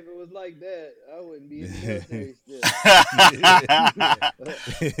Force if it was like that. I wouldn't be in the military still.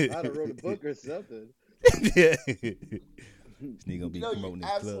 I'd have wrote a book or something. Yeah. This nigga gonna be promoting you're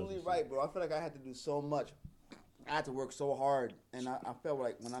absolutely right, bro. I feel like I had to do so much. I had to work so hard, and I felt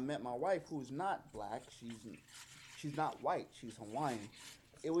like when I met my wife, who's not black, she's not white, she's Hawaiian.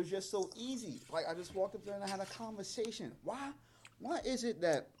 It was just so easy. Like I just walked up there and I had a conversation. Why is it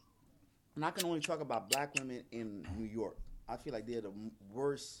that? And I can only talk about black women in New York. I feel like they're the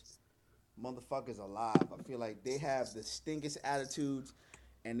worst motherfuckers alive. I feel like they have the stinkest attitudes.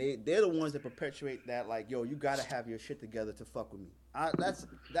 And they're the ones that perpetuate that, like, yo, you gotta have your shit together to fuck with me.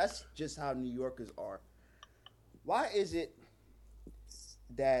 That's just how New Yorkers are. Why is it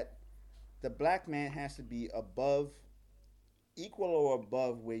that the black man has to be equal or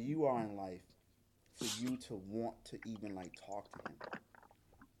above where you are in life for you to want to even talk to him?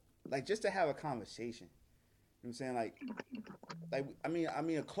 Like just to have a conversation. You know what I'm saying? I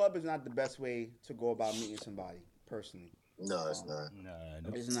mean, a club is not the best way to go about meeting somebody personally. No, it's not. No,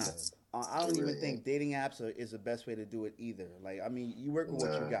 it's not. I don't even think dating apps is the best way to do it either. Like, I mean, you work with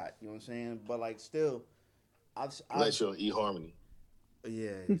what you got. You know what I'm saying? But still, unless you're eHarmony.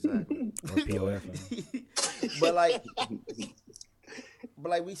 Yeah, exactly. Or POF.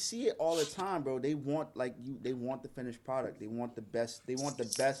 But we see it all the time, bro. They want they want the finished product. They want the best. They want the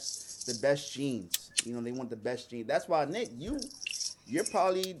best jeans. You know, they want the best jeans. That's why, Nick, you're the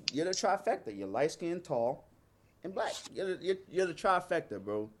trifecta. You're light skinned, tall, and black. You're the trifecta,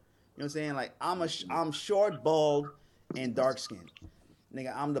 bro. You know what I'm saying? Like I'm short, bald, and dark skinned.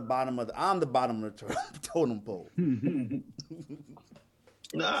 Nigga, I'm the bottom of the totem pole.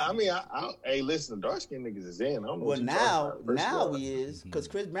 Nah, I mean, hey, listen, the dark skinned niggas is in. I don't know. Well, now he is, because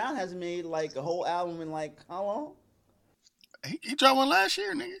Chris Brown hasn't made a whole album in how long? He dropped one last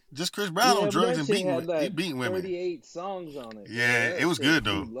year, nigga. Just Chris Brown on drugs and beating women. He beating women. 38 songs on it. Yeah, it was good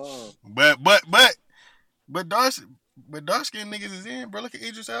though. But dark skinned niggas is in, bro. Look at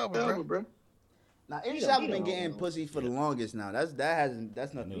Idris Elba, bro. Now Idris Elba been getting pussy for the longest now. That's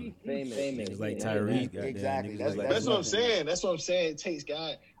nothing. Famous. It's like Tyrese. Exactly. That's what I'm saying. It takes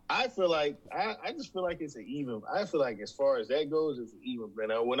God. I feel like I just feel like it's an even. I feel like as far as that goes, it's an even.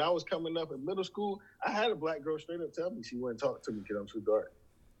 But when I was coming up in middle school, I had a black girl straight up tell me she wouldn't talk to me because I'm too dark.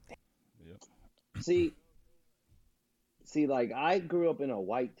 Yep. See, like I grew up in a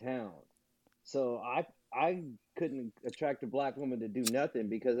white town, so I couldn't attract a black woman to do nothing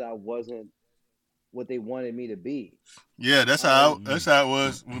because I wasn't what they wanted me to be. Yeah, that's how it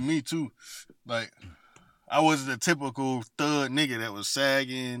was with me too. Like, I was the typical thug nigga that was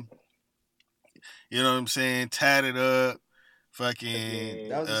sagging. You know what I'm saying? Tatted up, fucking.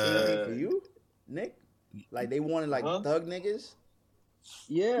 That was the same thing for you, Nick. Like they wanted like thug niggas.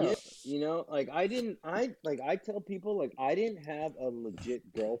 Yeah, you know, like I tell people like I didn't have a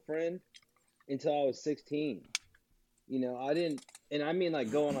legit girlfriend until I was 16. You know, I didn't, and I mean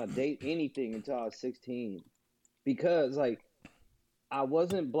like go on a date, anything until I was 16, because like I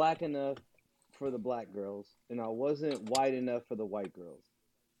wasn't black enough for the black girls, and I wasn't white enough for the white girls.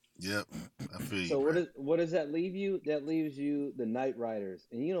 Yep, I feel you. So bro. what does that leave you? That leaves you the night riders,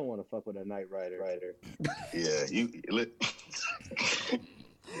 and you don't want to fuck with a night rider. Yeah,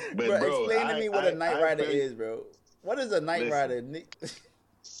 But bro, explain to me what a night rider is, bro. What is a night rider, Nick?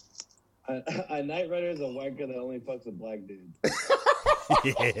 A night rider is a white girl that only fucks with black dudes.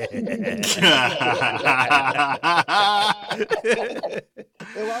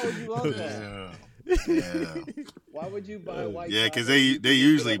 And why would you want that? Yeah. Why would you buy white? Yeah, because they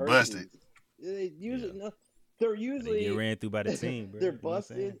usually busted. They usually they're usually they get ran through by the team. Bro. They're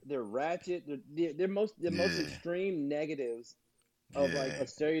busted. They're ratchet. They're the most extreme negatives of like a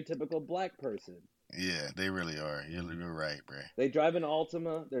stereotypical black person. Yeah, they really are. You're right, bro. They drive an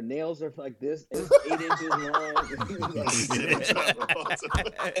Altima. Their nails are like this, 8 inches long.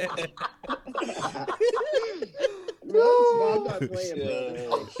 No, I'm not playing,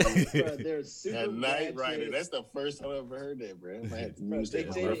 bro. They're super a night ratchet. rider. That's the first time I've ever heard that, bro. I might have to use They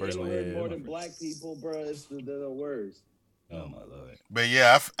that. say the more than black people, bro. They're the worst. Oh my lord! But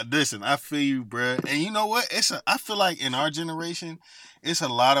yeah, listen, I feel you, bro. And you know what? I feel like in our generation, it's a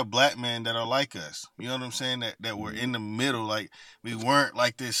lot of black men that are like us. You know what I'm saying? That were in the middle. Like we weren't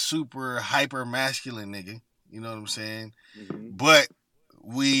like this super hyper masculine nigga. You know what I'm saying? Mm-hmm. But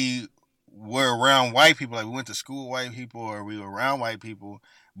we were around white people. Like we went to school with white people, or we were around white people.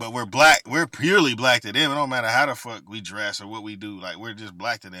 But we're black. We're purely black to them. It don't matter how the fuck we dress or what we do. Like we're just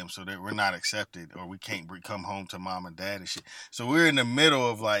black to them, so that we're not accepted, or we can't come home to mom and dad and shit. So we're in the middle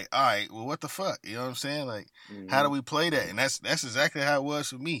of like, all right, well, what the fuck? You know what I'm saying? Like, how do we play that? And that's exactly how it was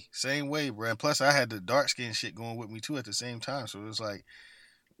for me. Same way, bro. And plus, I had the dark skin shit going with me too at the same time. So it was like,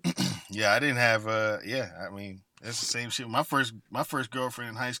 yeah, I didn't have. I mean, that's the same shit. My first girlfriend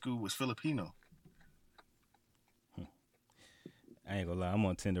in high school was Filipino. I ain't gonna lie, I'm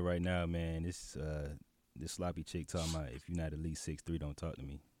on Tinder right now, man. This sloppy chick talking about if you're not at least 6'3", don't talk to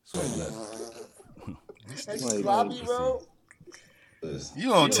me. Swipe left. That's sloppy, bro.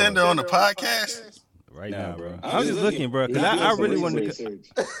 You on Tinder on the podcast? Right now, bro. I'm just looking, bro, because I really wanted to.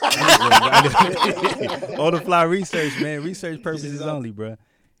 On the fly research, man. Research purposes only, bro.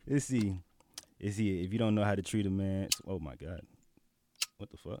 Let's see. If you don't know how to treat a man, oh my god,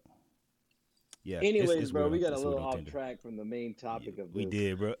 what the fuck? Yeah. Anyways, bro, we got a little off track from the main topic of this. We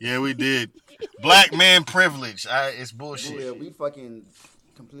did, bro. Yeah, we did. Black man privilege. It's bullshit. Yeah, we fucking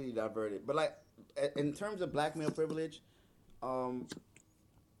completely diverted. But like, in terms of black male privilege, when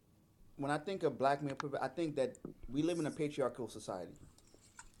I think of black male privilege, I think that we live in a patriarchal society.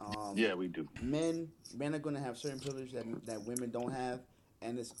 Yeah, we do. Men are going to have certain privilege that women don't have,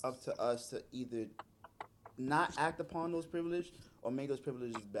 and it's up to us to either not act upon those privileges or make those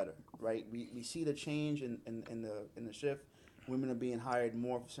privileges better, right? We see the change in the shift. Women are being hired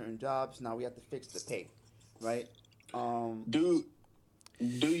more for certain jobs. Now we have to fix the pay, right? Do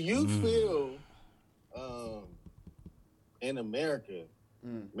you feel in America,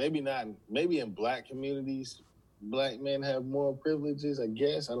 maybe in black communities, black men have more privileges? I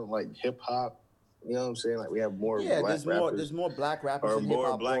guess I don't like hip hop. You know what I'm saying? Like we have more. Yeah, black rappers, there's more black rappers or in more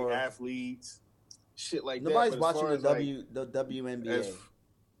hip-hop, black athletes. Shit like nobody's that. watching the WNBA.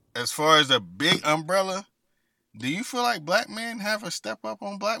 As far as the big umbrella, do you feel like black men have a step up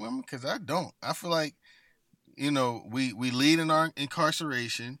on black women? Because I don't. I feel like, we lead in our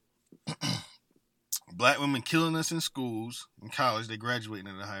incarceration. Black women killing us in schools, in college. They graduating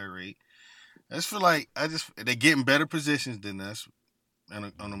at a higher rate. I just feel like they're getting better positions than us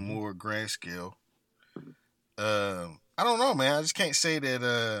on a more grand scale. I don't know, man. I just can't say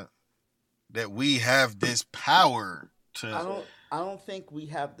that we have this power to. I don't think we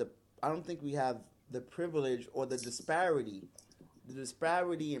have the privilege or the disparity. The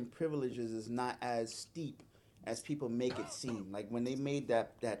disparity in privileges is not as steep as people make it seem. Like when they made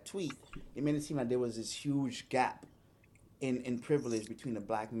that tweet, it made it seem like there was this huge gap in privilege between the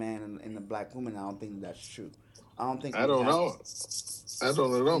black man and the black woman. I don't think that's true. I don't think I don't know. I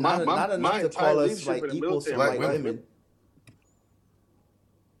don't know. Not enough to entire call us leadership like in the equals to military white was women.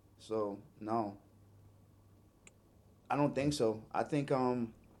 So no, I don't think so. I think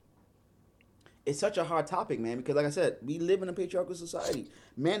it's such a hard topic, man, because like I said, we live in a patriarchal society.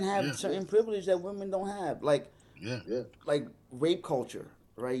 Men have certain privilege that women don't have, like like rape culture,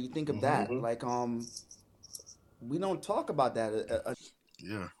 right? You think of that, like we don't talk about that,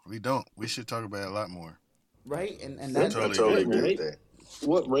 Yeah, we don't. We should talk about it a lot more. right? And I that's totally agree with that.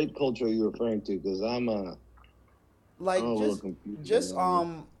 What rape culture are you referring to? Because I'm like I'm a little confused.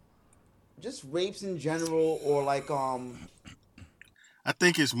 just rapes in general, or like I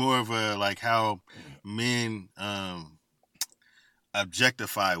think it's more of a like how men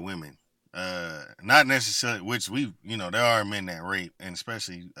objectify women. Not necessarily, which there are men that rape, and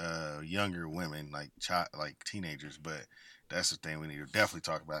especially younger women, like teenagers. But that's the thing we need to definitely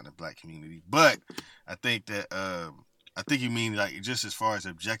talk about in the black community. But I think that I think you mean like just as far as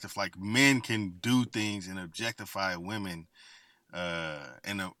like men can do things and objectify women,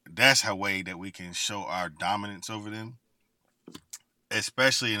 and that's how way that we can show our dominance over them.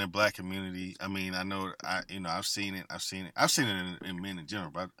 Especially in the black community. I mean, I know, I've seen it in men in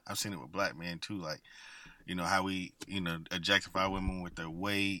general, but I've seen it with black men too. Like, how we, objectify women with their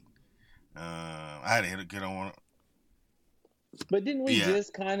weight. I had to get on one. But didn't we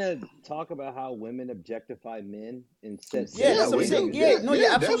just kind of talk about how women objectify men instead? Yeah, that's what I'm saying. Yeah, no,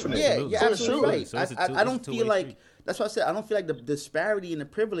 you're absolutely, definitely. you're absolutely right. So I don't feel like street. that's what I said. I don't feel like the disparity in the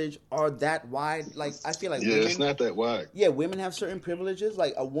privilege are that wide. Like I feel like it's not that wide. Yeah, women have certain privileges.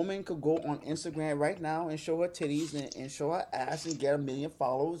 Like a woman could go on Instagram right now and show her titties and show her ass and get 1 million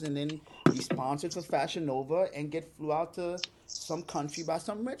followers, and then be sponsored for Fashion Nova and get flew out to some country by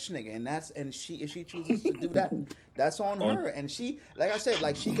some rich nigga, and if she chooses to do that, that's on her. And she, like I said,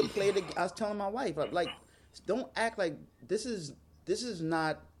 like she could play the. I was telling my wife, like, don't act like this is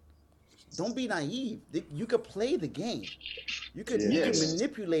not. Don't be naive. You could play the game. You could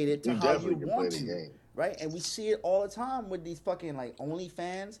manipulate it to how you want to, right? And we see it all the time with these fucking like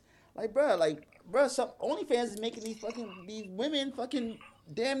OnlyFans. Like, bro, some OnlyFans is making these women fucking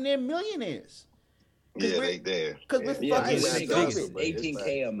damn near millionaires. Yeah, they there. Because we're fucking stupid.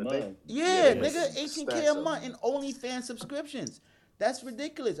 18K a month. Yeah, nigga, 18K a month in OnlyFans subscriptions. That's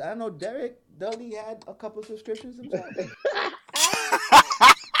ridiculous. I know Derek Dudley had a couple of subscriptions himself.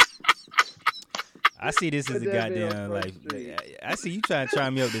 I see this as a goddamn like. I see you trying to try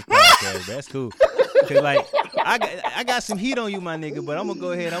me up this podcast. That's cool. Cause like I got some heat on you, my nigga. But I'm gonna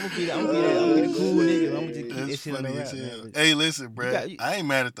go ahead. I'm gonna be the cool nigga. I'm gonna just keep this shit on the rap, man. Hey, listen, bro. I ain't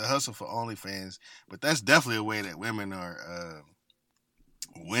mad at the hustle for OnlyFans, but that's definitely a way that women are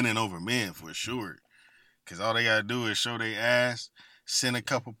winning over men for sure. Cause all they gotta do is show their ass, send a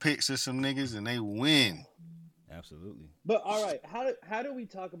couple pics to some niggas, and they win. Absolutely. But all right, how do we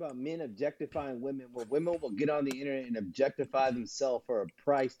talk about men objectifying women when women will get on the internet and objectify themselves for a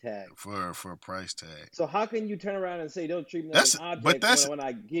price tag? For a price tag. So how can you turn around and say don't treat me like an object when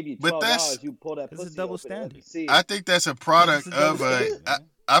I give you $12, you pull that pussy a double open standard. See I think that's a product of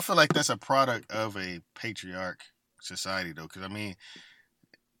I feel like that's a product of a patriarch society though, because I mean,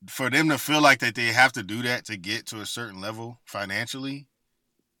 for them to feel like that they have to do that to get to a certain level financially,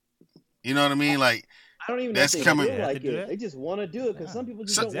 you know what I mean? Like. I don't even know if they feel like it. They just want to do it because some people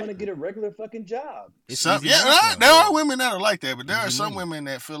just don't want to get a regular fucking job. There are women that are like that, but there are some women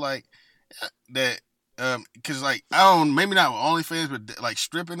that feel like that because like I don't maybe not with OnlyFans, but like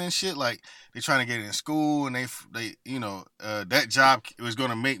stripping and shit. Like they trying to get in school and they that job was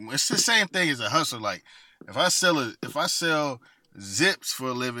going to make. It's the same thing as a hustle. Like if I sell zips for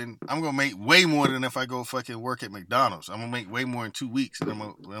a living, I'm gonna make way more than if I go fucking work at McDonald's. I'm gonna make way more in 2 weeks, and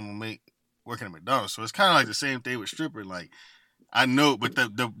I'm gonna make. Working at McDonald's, so it's kind of like the same thing with stripping. Like I know, but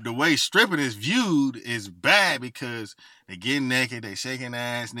the way stripping is viewed is bad because they getting naked, they shaking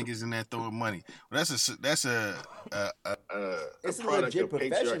ass, niggas in there throwing money. Well, that's a it's a legit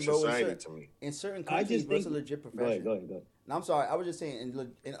profession, bro. In certain countries, it's a legit profession. Go ahead. No, I'm sorry. I was just saying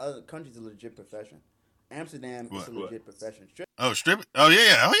in other countries, it's a legit profession. Amsterdam is a legit profession. Stripping? Oh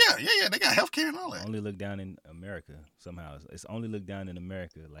yeah. They got healthcare and all that. Only look down in America somehow. It's only looked down in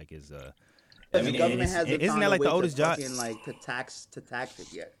America like it's the government hasn't isn't found that like a way the oldest job? Like to tax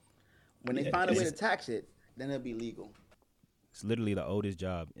it yet. When they find a way to tax it, then it'll be legal. It's literally the oldest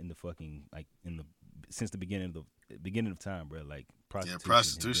job in the fucking since the beginning of time, bro. Like prostitution. Yeah,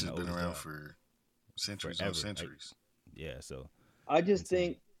 prostitution's been around for centuries on centuries. So I just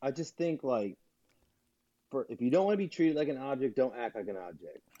think like if you don't want to be treated like an object, don't act like an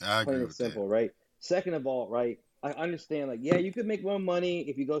object. I agree Plain and with simple, right? Second of all, right? I understand, like, yeah, you could make more money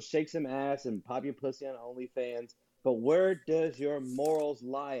if you go shake some ass and pop your pussy on OnlyFans, but where does your morals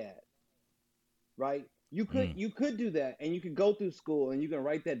lie at? Right? You could do that, and you could go through school and you can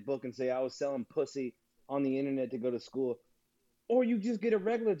write that book and say I was selling pussy on the internet to go to school. Or you just get a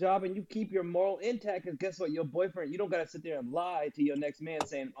regular job and you keep your moral intact, because guess what? Your boyfriend, you don't gotta sit there and lie to your next man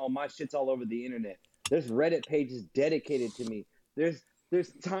saying, oh, my shit's all over the internet. There's Reddit pages dedicated to me. There's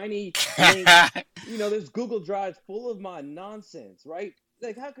tiny links, there's Google Drives full of my nonsense, right?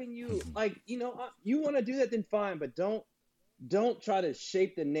 Like, how can you, like, you want to do that, then fine, but don't try to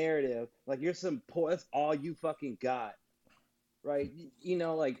shape the narrative like you're some poor, that's all you fucking got, right?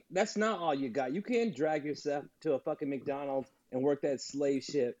 Like, that's not all you got. You can't drag yourself to a fucking McDonald's and work that slave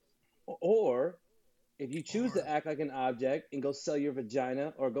ship. Or if you choose to act like an object and go sell your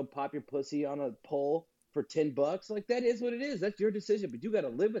vagina or go pop your pussy on a pole for $10, like, that is what it is. That's your decision, but you got to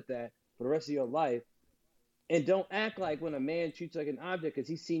live with that for the rest of your life. And don't act like when a man treats you like an object because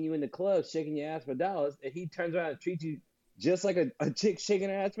he's seen you in the club shaking your ass for dollars, and he turns around and treats you just like a chick shaking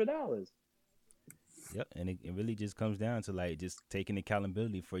her ass for dollars. Yep, and it really just comes down to, like, just taking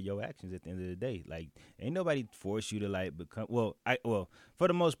accountability for your actions at the end of the day. Like, ain't nobody force you to, like, become. Well, for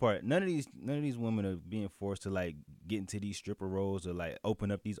the most part, none of these women are being forced to, like, get into these stripper roles or, like, open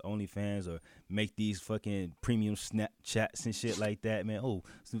up these OnlyFans or make these fucking premium Snapchats and shit like that, man.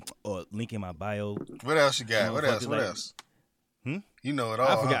 Or link in my bio. What else you got? What else? You know it all.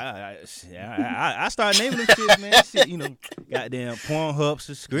 I forgot. I started naming them shit, man. Shit, goddamn Pornhub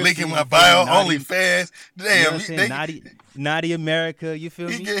subscription. Link in my bio, OnlyFans. Damn, Naughty America. You feel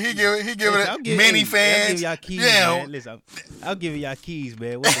me? He give it many fans. I'll give y'all keys, man. Listen, I'll give y'all keys,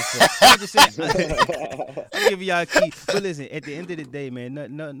 man. What the fuck? I'm just saying. I'll give y'all keys. But listen, at the end of the day, man,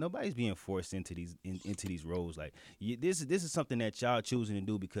 nobody's being forced into these roles. Like, this is something that y'all choosing to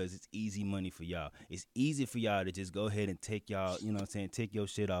do because it's easy money for y'all. It's easy for y'all to just go ahead and take y'all, take your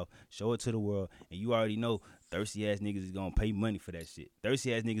shit off, show it to the world, and you already know thirsty ass niggas is gonna pay money for that shit.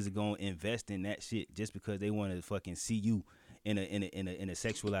 Thirsty ass niggas are gonna invest in that shit just because they want to fucking see you in a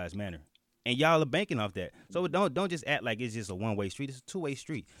sexualized manner. And y'all are banking off that. So don't just act like it's just a one-way street. It's a two-way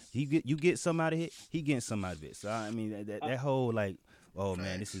street. You get some out of it, he getting some out of it. So I mean that whole, like, oh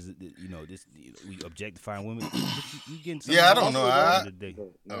man, this is we objectifying women. You getting some. Yeah, I don't know.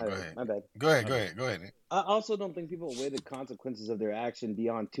 Go ahead. My bad. Go ahead. I also don't think people weigh the consequences of their action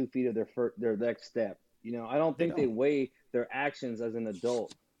beyond 2 feet of their next step. I don't think they weigh their actions as an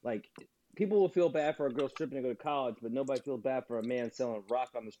adult. Like, people will feel bad for a girl stripping to go to college, but nobody feels bad for a man selling rock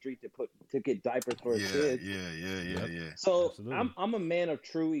on the street to get diapers for his kids. Yeah. So absolutely. I'm a man of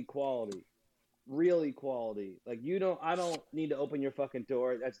true equality, real equality. Like, I don't need to open your fucking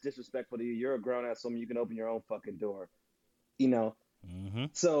door. That's disrespectful to you. You're a grown ass woman. You can open your own fucking door. Mm-hmm.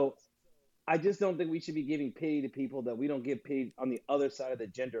 So I just don't think we should be giving pity to people that we don't give pity on the other side of the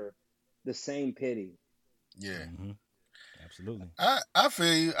gender, the same pity. Yeah. Mm-hmm. Absolutely. I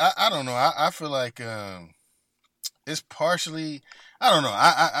feel you. I don't know. I feel like it's partially, I don't know.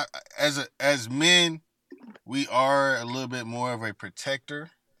 I as men, we are a little bit more of a protector.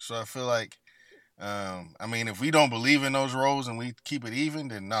 So I feel like I mean, if we don't believe in those roles and we keep it even,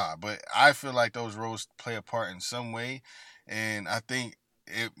 then nah. But I feel like those roles play a part in some way, and I think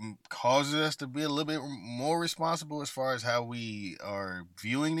it causes us to be a little bit more responsible as far as how we are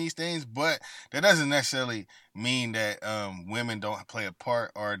viewing these things. But that doesn't necessarily mean that women don't play a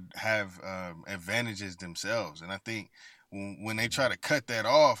part or have advantages themselves. And I think when they try to cut that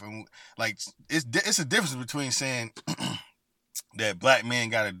off, and like it's a difference between saying that black men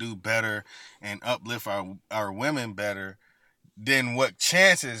got to do better and uplift our women better than what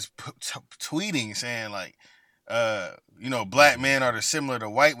Chance is tweeting, saying like, black men are similar to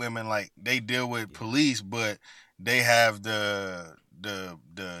white women. Like, they deal with police, but they have the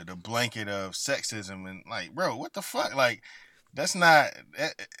blanket of sexism, and like, bro, what the fuck? Like, that's not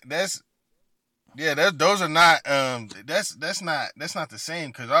the same,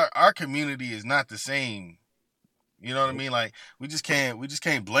 because our community is not the same. You know what I mean? Like, we just can't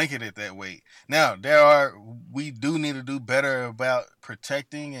blanket it that way. Now, we do need to do better about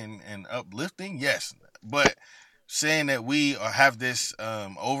protecting and uplifting, yes, but saying that we have this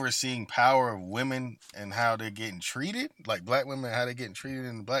overseeing power of women and how they're getting treated, like black women, how they're getting treated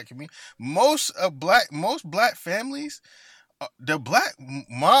in the black community. Most black families, the black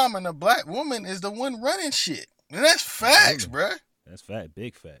mom and the black woman is the one running shit. And that's facts, bruh. That's fact,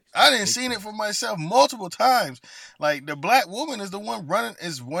 big facts. I didn't seen it for myself multiple times. Like, the black woman is the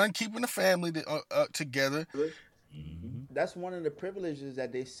one keeping the family together. Mm-hmm. that's one of the privileges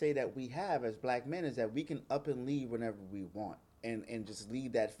that they say that we have as black men is that we can up and leave whenever we want and just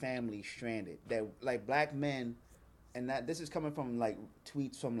leave that family stranded. That like black men, and that this is coming from like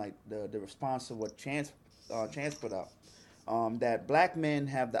tweets from like the response to what Chance put up. That black men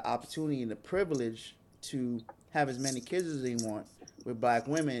have the opportunity and the privilege to have as many kids as they want with black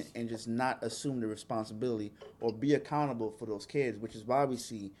women and just not assume the responsibility or be accountable for those kids, which is why we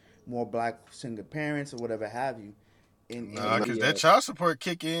see more black single parents or whatever have you. Nah, because that child support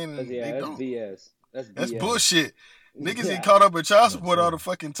kick in and Yeah, they that's don't. BS. That's That's BS. bullshit. Niggas Yeah. get caught up in child support all the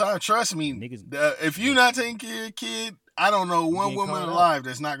fucking time. Trust me, Niggas- if you not taking care of your kid, I don't know one getting woman called out. alive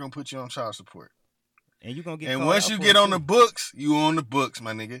that's not gonna put you on child support. And you gonna get. And called once out you for get it, on too. the books, you on the books,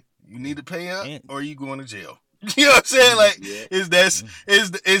 my nigga. You need to pay up And- or you going to jail. You know what I'm saying? Like, Yeah.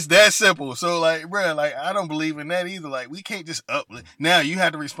 it's that simple. So, like, bro, like, I don't believe in that either. Like, we can't just now you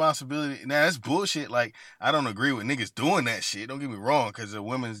have the responsibility. Now, that's bullshit. Like, I don't agree with niggas doing that shit. Don't get me wrong, because the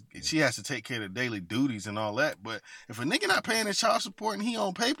woman, she has to take care of the daily duties and all that. But if a nigga not paying his child support and he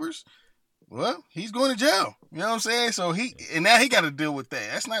on papers, well, he's going to jail. You know what I'm saying? So now he got to deal with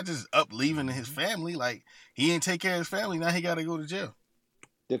that. That's not just up leaving his family. Like, he didn't take care of his family. Now he got to go to jail.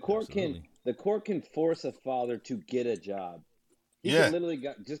 The court Absolutely. can force a father to get a job. He Yeah. could literally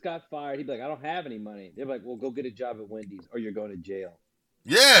just got fired. He'd be like, I don't have any money. They're like, well, go get a job at Wendy's or you're going to jail.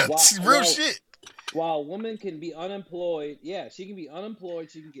 Yeah, Wow. real Wow. shit. While a woman can be unemployed, yeah, she can be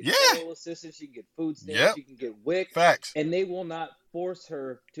unemployed. She can get Yeah. federal assistance. She can get food stamps. Yep. She can get WIC. Facts. And they will not force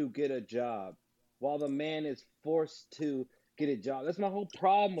her to get a job while the man is forced to get a job. That's my whole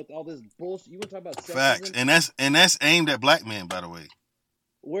problem with all this bullshit. You want to talk about sexism? Facts. And that's aimed at black men, by the way.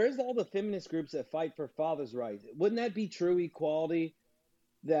 Where's all the feminist groups that fight for fathers' rights? Wouldn't that be true equality?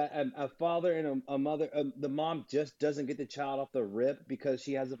 That a father and a mother, the mom just doesn't get the child off the rip because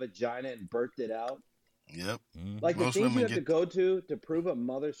she has a vagina and birthed it out? Yep. Like the Most things you women have to go to prove a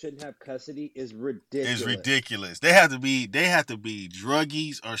mother shouldn't have custody is ridiculous. It's ridiculous. They have to be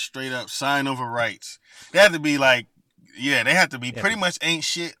druggies or straight up sign over rights. They have to be like, yeah, they have to be pretty much ain't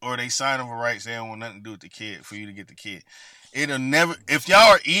shit or they sign over rights. They don't want nothing to do with the kid for you to get the kid. It'll never, if y'all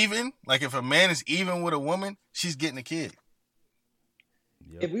are even, like if a man is even with a woman, she's getting a kid.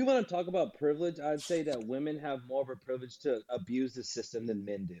 Yep. If we want to talk about privilege, I'd say that women have more of a privilege to abuse the system than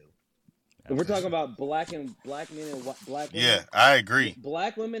men do. If we're talking about black men and black women, Yeah, I agree.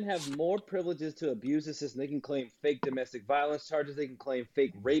 black women have more privileges to abuse the system. They can claim fake domestic violence charges. They can claim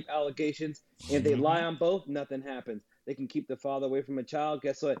fake rape allegations. And if they lie on both, nothing happens. They can keep the father away from a child.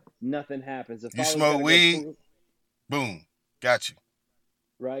 Guess what? Nothing happens. The You father's smoke gotta go weed? prove- Boom. Got you.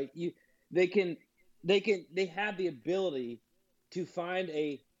 right? They have the ability to find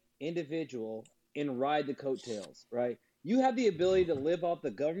a individual and ride the coattails, right? You have the ability to live off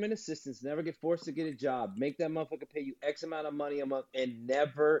the government assistance, never get forced to get a job, make that motherfucker pay you X amount of money a month, and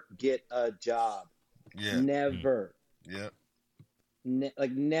never get a job. Yeah. Never. Yep.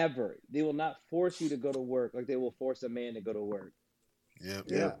 Never. They will not force you to go to work like they will force a man to go to work. Yep.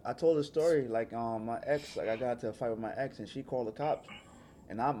 Yeah, I told a story like my ex, like I got into a fight with my ex and she called the cops,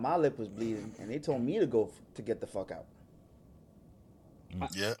 and my lip was bleeding, and they told me to go to get the fuck out.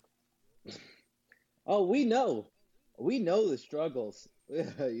 Yep. Oh, we know the struggles.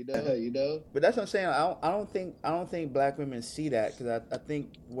 you know. But that's what I'm saying. I don't think black women see that because I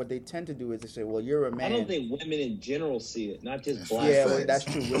think what they tend to do is they say, well, you're a man. I don't think women in general see it, not just black Yeah, women. well, that's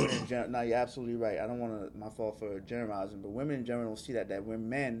true. Women in general. No, you're absolutely right. I don't want to my fault for generalizing, but women in general don't see that we're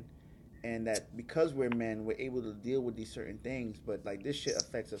men, and that because we're men, we're able to deal with these certain things. But like this shit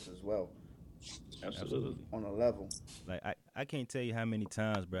affects us as well Absolutely. on a level. Like I can't tell you how many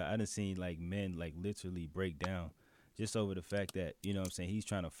times, bro, I done seen like men like literally break down just over the fact that, you know what I'm saying, he's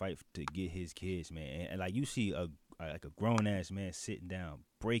trying to fight to get his kids, man. And like you see a grown ass man sitting down,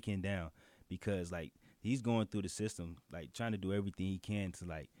 breaking down because like he's going through the system, like trying to do everything he can to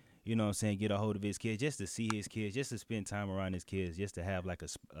like, you know what I'm saying, get a hold of his kids, just to see his kids, just to spend time around his kids, just to have like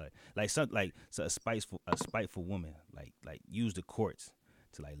a spiteful woman, like use the courts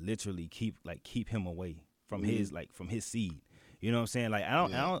to like literally keep him away from his from his seed. You know what I'm saying? Like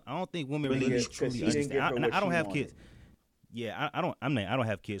I don't think women really Because truly he didn't give her understand. what I don't she have wanted. kids. Yeah, I don't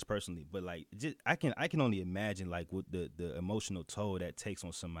have kids personally, but like just I can only imagine like what the emotional toll that takes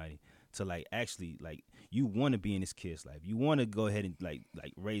on somebody to like actually like you want to be in this kid's life. You want to go ahead and like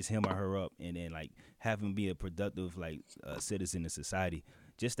raise him or her up and then like have him be a productive like citizen in society.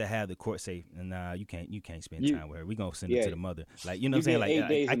 Just to have the court say, nah, you can't spend time with her. We're gonna send her to the mother. Like, you know what I'm saying? Like 8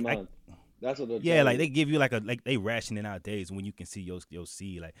 days a month. That's what they'll Yeah, tell like you. they give you like they rationing out days when you can see your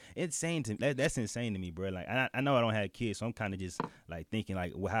seed. Like insane to that's insane to me, bro. Like I know I don't have kids, so I'm kind of just like thinking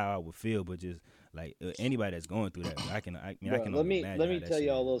like how I would feel, but just like anybody that's going through that, bro, I mean I Bro, can let only me imagine how that tell shit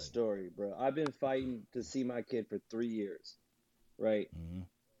y'all a is. little Like, story, bro. I've been fighting to see my kid for 3 years, right? mm-hmm.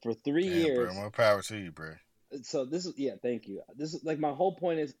 For 3 Damn, bro. years. More power to you, bro. So this is thank you. This is like my whole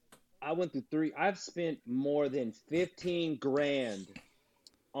point is I went through three. I've spent more than 15 grand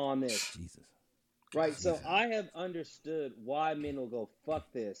on this, Jesus. right? So Jesus. I have understood why men will go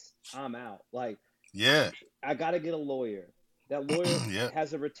fuck this. I'm out. Like Yeah. I got to get a lawyer. That lawyer Yep.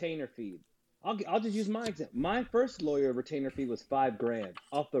 has a retainer fee. I'll just use my example. My first lawyer retainer fee was $5,000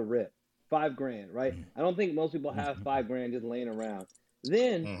 off the rip. $5,000, right? I don't think most people have $5,000 just laying around.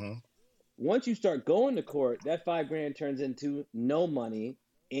 Then Mm-hmm. once you start going to court, that $5,000 turns into no money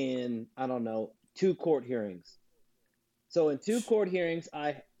in, I don't know, 2 court hearings. So in 2 court hearings,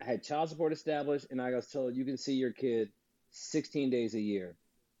 I had child support established, and I was told you can see your kid 16 days a year.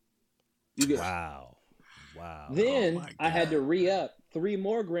 You get Wow. Then Oh my I had to God. re-up $3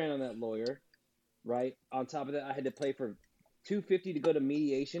 more grand on that lawyer, right? On top of that, I had to pay for $250 to go to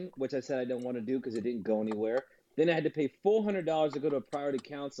mediation, which I said I didn't want to do because it didn't go anywhere. Then I had to pay $400 to go to a priority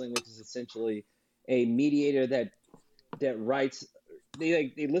counseling, which is essentially a mediator that writes.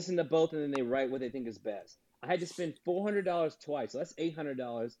 They listen to both and then they write what they think is best. I had to spend $400 twice, so that's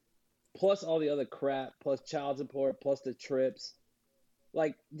 $800 plus all the other crap, plus child support, plus the trips.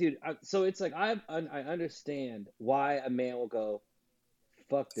 Like, dude, so it's like I understand why a man will go,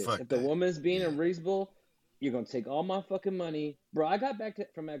 fuck this. Fuck If the that. woman's being Yeah. unreasonable, you're gonna take all my fucking money, bro. I got back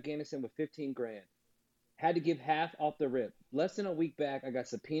from Afghanistan with 15 grand. Had to give half off the rip. Less than a week back, I got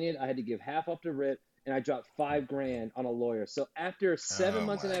subpoenaed. I had to give half off the rip, and I dropped 5 grand on a lawyer. So after 7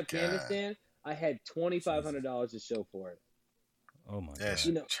 months in Oh my God. Afghanistan, I had $2,500 to show for it. Oh my That's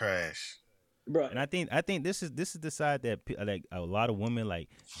God. trash. Bro. And I think this is the side that like a lot of women like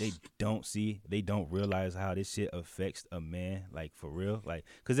they don't realize how this shit affects a man, like for real, like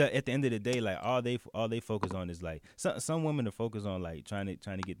because at the end of the day, like all they focus on is like some women are focused on like trying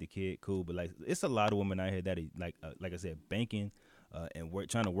to get the kid cool, but like it's a lot of women out here that are like I said, banking and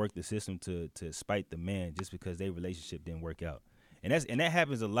trying to work the system to spite the man just because their relationship didn't work out. And that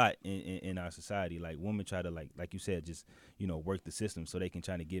happens a lot in our society. Like women try to like you said, just work the system so they can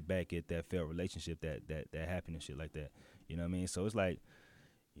try to get back at that failed relationship that happened and shit like that. You know what I mean? So it's like,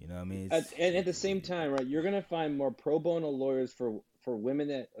 you know what I mean? And at the same time, right, you're gonna find more pro bono lawyers for women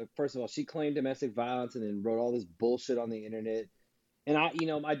that first of all, she claimed domestic violence and then wrote all this bullshit on the internet. And I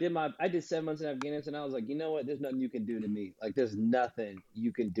did 7 months in Afghanistan. I was like, you know what? There's nothing you can do to me. Like, there's nothing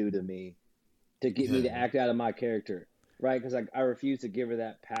you can do to me to get me to act out of my character, right? Because I refuse to give her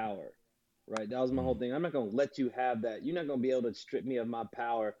that power, right? That was my whole thing. I'm not gonna let you have that. You're not gonna be able to strip me of my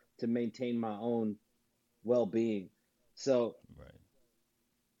power to maintain my own well-being. So, Right.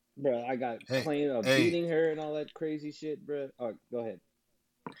 bro, I got claimed of beating her and all that crazy shit, bro. All right, go ahead.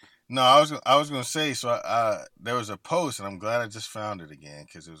 No, I was gonna say. So there was a post, and I'm glad I just found it again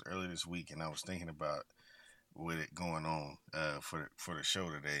because it was early this week, and I was thinking about with it going on for the show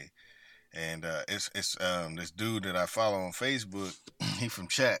today. And it's this dude that I follow on Facebook. He from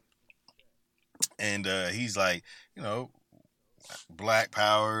chat, and he's like, black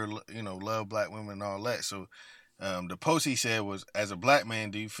power, love black women and all that. So the post he said was, as a black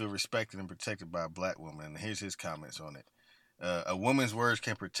man, do you feel respected and protected by a black woman? And here's his comments on it. A woman's words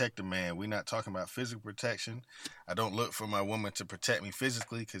can protect a man. We're not talking about physical protection. I don't look for my woman to protect me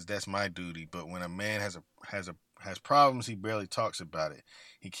physically because that's my duty. But when a man has problems, he barely talks about it.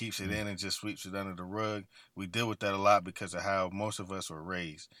 He keeps it in and just sweeps it under the rug. We deal with that a lot because of how most of us were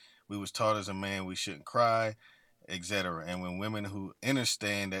raised. We was taught as a man we shouldn't cry, etc. And when women who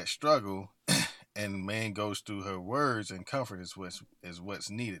understand that struggle and man goes through her words and comfort is what's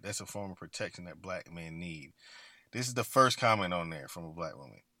needed. That's a form of protection that black men need. This is the first comment on there from a black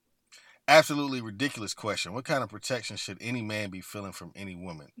woman. Absolutely ridiculous question. What kind of protection should any man be feeling from any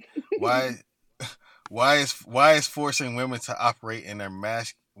woman? Why is forcing women to operate in their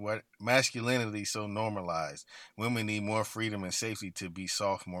masculinity so normalized? Women need more freedom and safety to be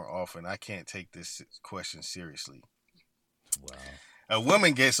soft more often. I can't take this question seriously. Wow. A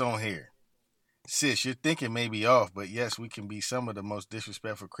woman gets on here. Sis, your thinking may be off, but yes, we can be some of the most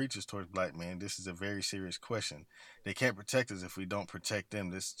disrespectful creatures towards black men. This is a very serious question. They can't protect us if we don't protect them.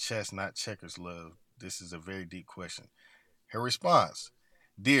 This chess, not checkers, love. This is a very deep question. Her response: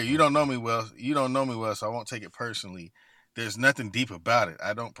 Dear, you don't know me well, so I won't take it personally. There's nothing deep about it.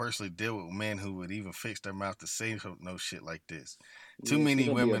 I don't personally deal with men who would even fix their mouth to say no shit like this. Too many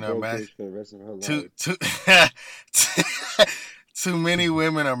women are Too many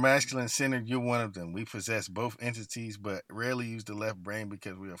women are masculine centered. You're one of them. We possess both entities, but rarely use the left brain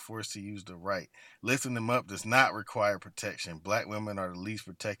because we are forced to use the right. Lifting them up does not require protection. Black women are the least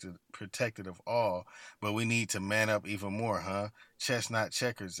protected of all, but we need to man up even more, huh? Chestnut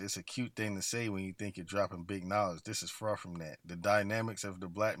checkers. It's a cute thing to say when you think you're dropping big knowledge. This is far from that. The dynamics of the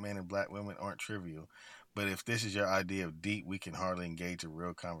black man and black women aren't trivial, but if this is your idea of deep, we can hardly engage a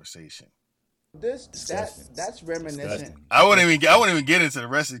real conversation. That's reminiscent. I wouldn't even get into the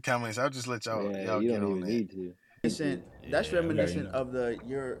rest of the comments. I'll just let y'all Yeah, y'all you get don't on even that. need to. That's Yeah, reminiscent okay. of the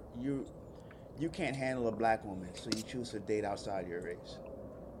you can't handle a black woman, so you choose to date outside your race.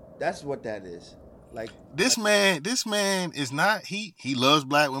 That's what that is. Like This man is not he loves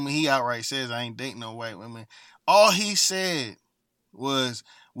black women. He outright says I ain't dating no white women. All he said was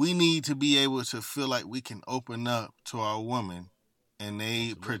we need to be able to feel like we can open up to our woman and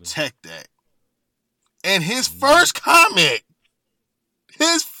they Absolutely. protect that. And his first comment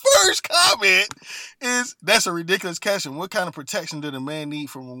is that's a ridiculous question. What kind of protection did a man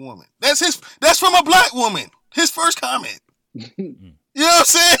need from a woman? That's from a black woman. His first comment. You know what I'm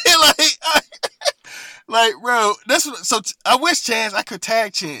saying? Like, bro, I wish Chance I could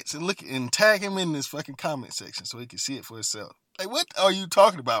tag Chance and look and tag him in this fucking comment section so he can see it for himself. Like, what are you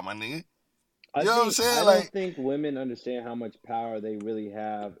talking about, my nigga? You know what I'm saying? I Like, don't think women understand how much power they really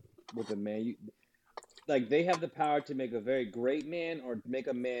have with a man. Like they have the power to make a very great man or make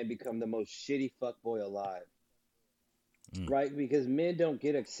a man become the most shitty fuckboy alive. Right? Because men don't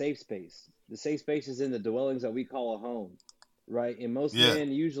get a safe space. The safe space is in the dwellings that we call a home. Right? And most yeah,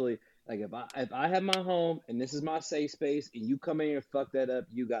 men usually like if I have my home and this is my safe space and you come in here and fuck that up,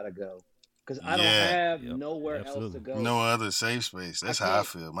 you gotta go. Because I don't yeah, have Yep. nowhere else to Absolutely. go. no other safe space. I That's how I can't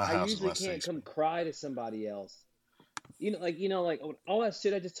feel. My I house is usually my can't safe come space. cry to somebody else. Like all that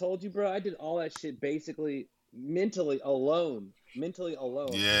shit I just told you, bro. I did all that shit basically mentally alone. Mentally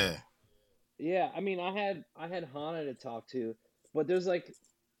alone. Yeah, Yeah, I mean, I had Hana to talk to, but there's like,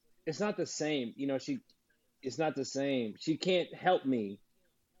 it's not the same. It's not the same. She can't help me.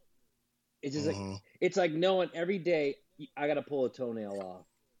 It's just like, mm-hmm, it's like knowing every day I gotta pull a toenail off,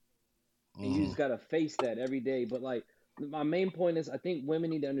 and you mm-hmm. just gotta face that every day. But like, my main point is, I think women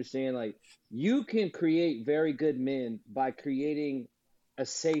need to understand, like, you can create very good men by creating a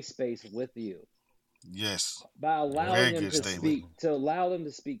safe space with you. Yes, By allowing very them good to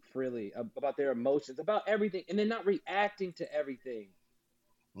statement. speak freely about their emotions, about everything, and then not reacting to everything.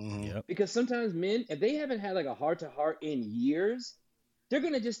 Mm-hmm. Yep. Because sometimes men, if they haven't had like a heart to heart in years, they're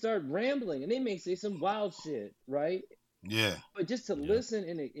gonna just start rambling, and they may say some wild shit, right? Yeah, But just to Yep. listen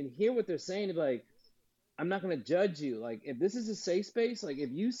and hear what they're saying, to be like, I'm not gonna judge you. Like, if this is a safe space, like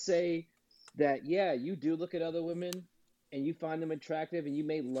if you say that, yeah, you do look at other women and you find them attractive and you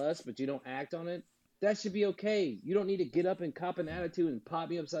may lust, but you don't act on it, that should be okay. You don't need to get up and cop an attitude and pop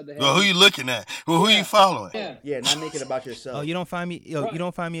me upside the well, head. who you looking at? Well, who you Yeah, following? yeah, not make it about Oh, yourself. you don't find me right. you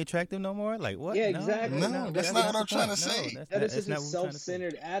don't find me attractive no more? Like what? Yeah, No, exactly. No, but that's that's not not what the I'm trying point. to No, say. That is that's such a not what we're trying to say.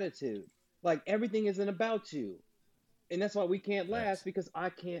 self-centered attitude. Like everything isn't about you. And that's why we can't last, Facts. because I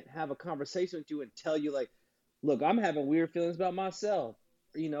can't have a conversation with you and tell you, like, look, I'm having weird feelings about myself.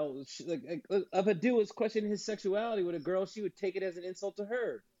 If a dude was questioning his sexuality with a girl, she would take it as an insult to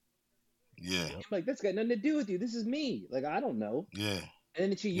her. Yeah, I'm like, that's got nothing to do with you. This is me. Like, I don't know. yeah,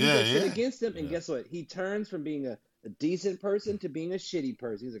 And then she used yeah, that shit yeah. against him, and Yeah. guess what? He turns from being a decent person to being a shitty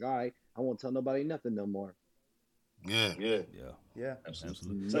person. He's like, all right, I won't tell nobody nothing no more. Yeah. Yeah, Yeah. Yeah.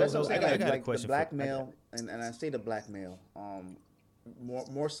 absolutely. So that's what I'm I saying. got, I Like, got a like the question black for male, and I say the black male,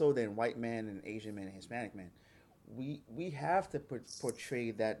 more so than white man and Asian man and Hispanic man. We have to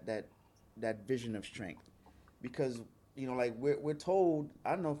portray that vision of strength, because like we're told.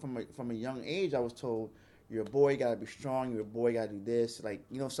 I know from a young age I was told you're a boy, you gotta be strong. You're a boy, you gotta do this, like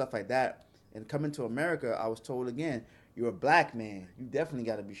stuff like that. And coming to America, I was told again, you're a black man. You definitely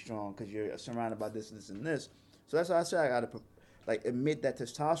got to be strong because you're surrounded by this, this, and this. So that's why I said I got to like admit that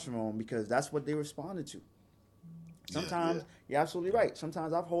testosterone, because that's what they responded to. Yeah. Sometimes you're absolutely right.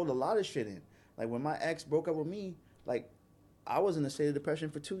 Sometimes I've hold a lot of shit in. Like when my ex broke up with me, like I was in a state of depression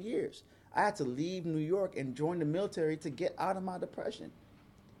for 2 years. I had to leave New York and join the military to get out of my depression.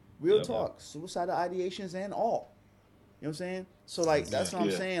 Real Yep. talk, suicidal ideations and all. You know what I'm saying? So like that's Yeah. what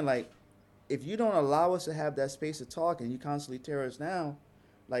I'm Yeah. saying. Like if you don't allow us to have that space to talk and you constantly tear us down,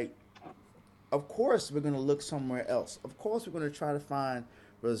 like of course we're gonna look somewhere else. Of course we're gonna try to find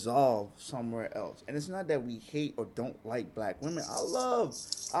resolve somewhere else. And it's not that we hate or don't like black women. I love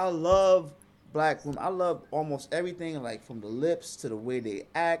black women. I love almost everything, like from the lips to the way they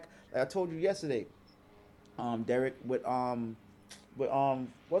act. Like I told you yesterday, Derek, with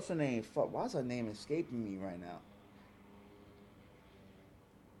what's her name? Fuck, why's her name escaping me right now?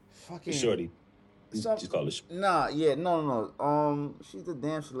 fucking Shorty. some, Just call it. nah, yeah, no. She's a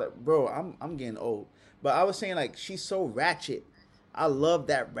damn select, bro. I'm getting old, but I was saying like she's so ratchet. I love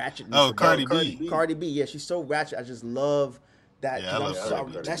that ratchetness. Oh, Of Cardi her. B. Cardi B, yeah, she's so ratchet. I just love that Yeah, I because love I'm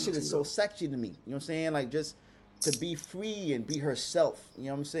Cardi so B that too, shit is so though. sexy to me. You know what I'm saying? Like just to be free and be herself. You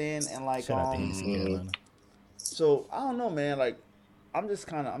know what I'm saying? And like Shout out to Hennessy, Carolina. so I don't know, man. Like I'm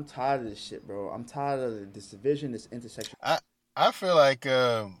tired of this shit, bro. I'm tired of this division, this intersection. I feel like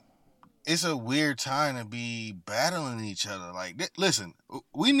it's a weird time to be battling each other. Like, listen,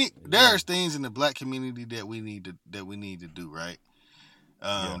 we need. There's things in the black community that we need to do right.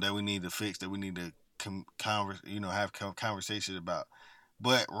 That we need to fix. That we need to have conversation about.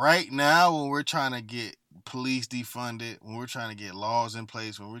 But right now, when we're trying to get police defunded, when we're trying to get laws in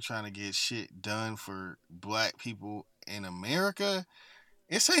place, when we're trying to get shit done for black people in America,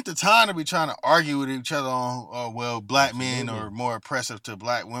 this ain't the time to be trying to argue with each other on, black men are more oppressive to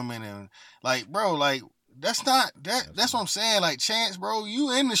black women. And like, bro, like, that's not that. That's what I'm saying. Like, Chance, bro,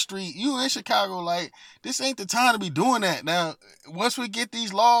 you in the street, you in Chicago. Like, this ain't the time to be doing that. Now, once we get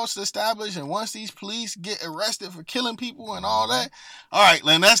these laws established and once these police get arrested for killing people and all that, all right,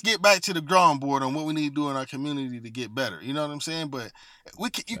 then let's get back to the drawing board on what we need to do in our community to get better. You know what I'm saying? But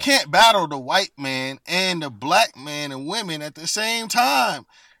you can't battle the white man and the black man and women at the same time.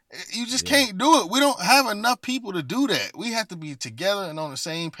 You just can't do it. We don't have enough people to do that. We have to be together and on the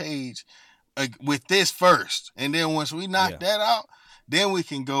same page with this first, and then once we knock that out, then we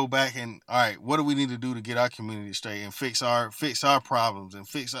can go back and all right, what do we need to do to get our community straight and fix our problems and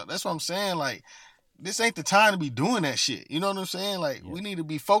that's what I'm saying. Like, this ain't the time to be doing that shit. You know what I'm saying? Like, we need to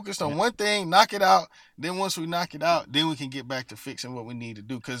be focused on one thing, knock it out. Then once we knock it out, then we can get back to fixing what we need to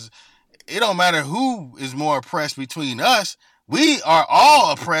do. Because it don't matter who is more oppressed between us. We are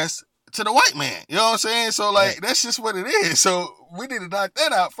all oppressed to the white man. You know what I'm saying? So, like, that's just what it is. So we need to knock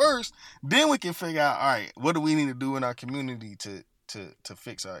that out first. Then we can figure out, all right, what do we need to do in our community to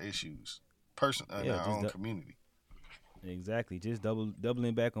fix our issues in our own community. Exactly. Just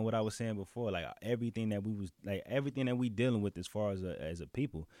doubling back on what I was saying before, like everything that we dealing with as far as a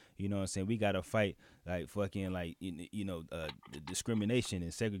people, you know what I'm saying? We got to fight like fucking like the discrimination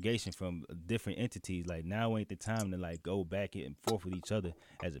and segregation from different entities. Like, now ain't the time to like go back and forth with each other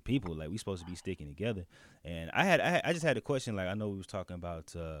as a people. Like, we supposed to be sticking together. And I just had a question. Like, I know we was talking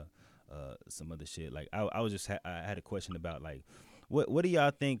about some other shit. Like, I had a question about like, What do y'all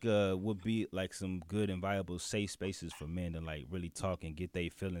think would be like some good and viable safe spaces for men to like really talk and get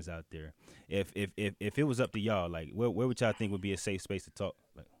their feelings out there? If it was up to y'all, like where would y'all think would be a safe space to talk?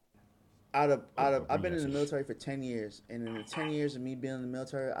 Like, I've been in the military for 10 years, and in the 10 years of me being in the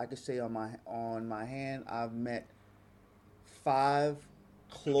military, I could say on my hand, I've met 5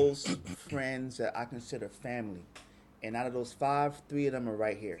 close friends that I consider family, and out of those 5, 3 of them are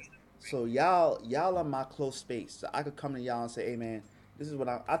right here. So y'all are my close space. So I could come to y'all and say, hey man, this is what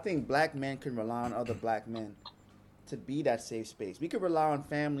I think black men can rely on other black men to be that safe space. We could rely on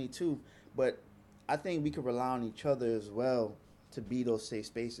family too, but I think we could rely on each other as well to be those safe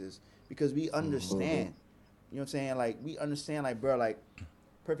spaces because we understand. You know what I'm saying? Like, we understand, like, bro, like,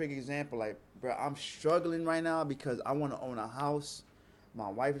 perfect example, like, bro, I'm struggling right now because I want to own a house. My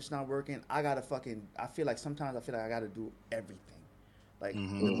wife is not working. I feel like sometimes I got to do everything. Like,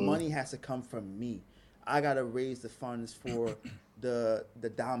 the money has to come from me. I got to raise the funds for the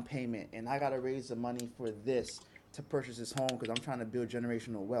down payment, and I got to raise the money for this to purchase this home because I'm trying to build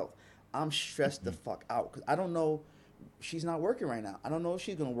generational wealth. I'm stressed the fuck out because I don't know. She's not working right now. I don't know if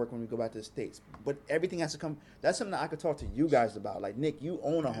she's going to work when we go back to the States. But everything has to come. That's something that I could talk to you guys about. Like, Nick, you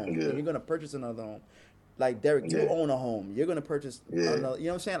own a home. And you're going to purchase another home. Like, Derek, you own a home. You're going to purchase another. You know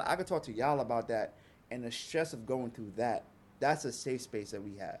what I'm saying? I could talk to y'all about that and the stress of going through that. That's a safe space that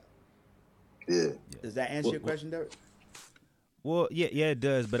we have. Yeah. Does that answer your question, Derek? Well, yeah, it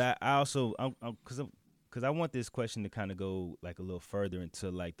does. But I also, because I want this question to kind of go like a little further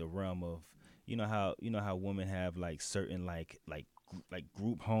into like the realm of, you know how women have like certain like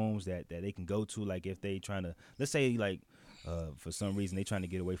group homes that they can go to, like if they trying to, let's say like for some reason they trying to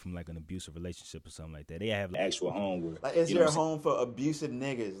get away from like an abusive relationship or something like that. They have like, Actual home where, like, is there a home for abusive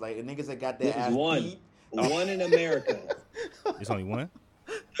niggas? Like niggas that got their ass beat? One in America. There's only one?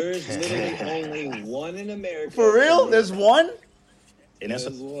 There's literally only one in America. For real? There's one? and that's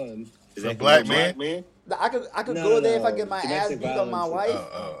There's one. is A that black correct? man? I could No, go there no, if I get my ass domestic beat on my violence.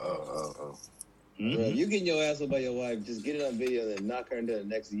 wife. Bro, you getting your ass up by your wife, just get it on video and then knock her into the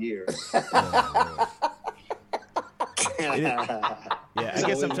next year. Yeah, I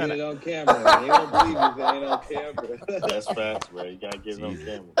guess I'm trying get it to. on camera. They don't believe you if it ain't on camera. That's facts, bro. You gotta get it on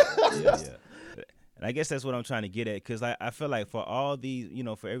camera. Yeah. And I guess that's what I'm trying to get at, because I feel like for all these, you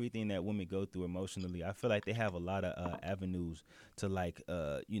know, for everything that women go through emotionally, I feel like they have a lot of avenues to, like,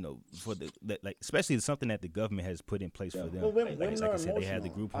 you know, for like, especially something that the government has put in place for them. Well, women like are I said, they have the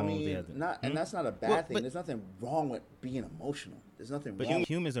emotional. group I homes. mean, They have the, and that's not a bad Well, thing. but- There's nothing wrong with being emotional. There's nothing But wrong.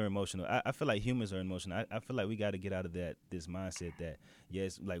 humans are emotional. I feel like humans are emotional. I feel like we got to get out of this mindset that,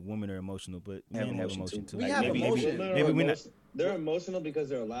 yes, like women are emotional, but men have emotion emotion too. too. We Like, have maybe, emotion. maybe we're not. They're emotional because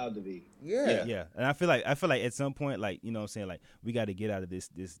they're allowed to be. Yeah. Yeah, and I feel like at some point, like, you know what I'm saying, like, we got to get out of this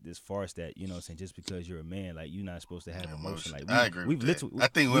farce that, you know what I'm saying, just because you're a man, like, you're not supposed to have emotion. Like, I agree with that. I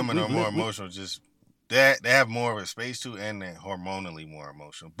think women are more emotional, just they have more of a space to, and they're hormonally more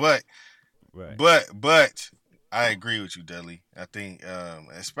emotional. But right. but I agree with you, Dudley. I think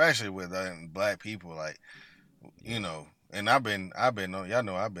especially with black people, like, you know, and I've been on, y'all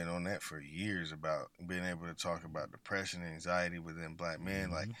know, I've been on that for years about being able to talk about depression and anxiety within black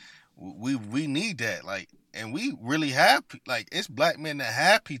men. Like, we need that, like, and we really have, like, it's black men that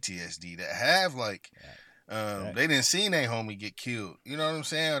have PTSD, that have, like, they didn't seen their homie get killed, you know what I'm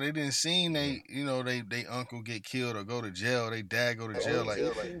saying? Or they didn't seen they uncle get killed or go to jail, they dad go to jail, like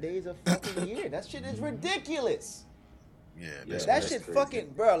 18 days a fucking year. That shit is ridiculous. yeah, That shit fucking,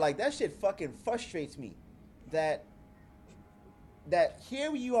 bro, like, that shit fucking frustrates me. That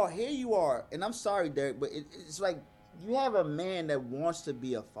here you are, and I'm sorry, Derek, but it's like you have a man that wants to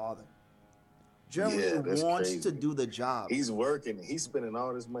be a father. Generally wants to do the job. He's working. He's spending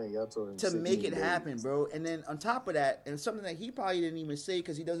all this money. Y'all told him to make it happen, bro. And then on top of that, and something that he probably didn't even say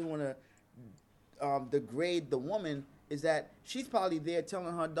because he doesn't want to degrade the woman, is that she's probably there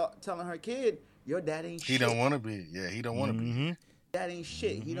telling her kid, "Your dad ain't shit." He don't want to be. Yeah, he don't want to be. Dad ain't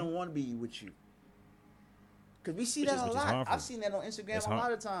shit. He don't want to be with you. Because we see that a lot. I've seen that on Instagram a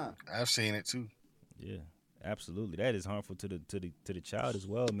lot of times. I've seen it too. Yeah, absolutely. That is harmful to the child as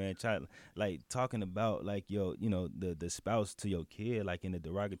well, man. Child, like, talking about, like, you know, the spouse to your kid, like, in a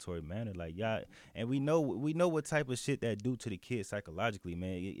derogatory manner, like, y'all. And we know what type of shit that do to the kid psychologically,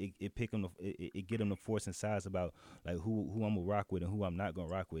 man. It pick them, it get them to force and size about, like, who I'm gonna rock with and who I'm not gonna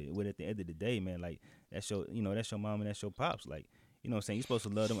rock with. But at the end of the day, man, like, that's your mom and that's your pops, like. You know what I'm saying? You're supposed to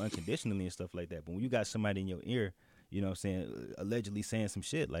love them unconditionally and stuff like that. But when you got somebody in your ear, you know what I'm saying, allegedly saying some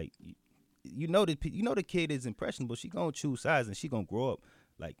shit, like, you know the kid is impressionable. She gonna choose sides, and she gonna grow up,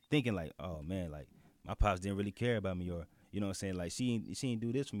 like, thinking, like, oh, man, like, my pops didn't really care about me, or, you know what I'm saying, like, she ain't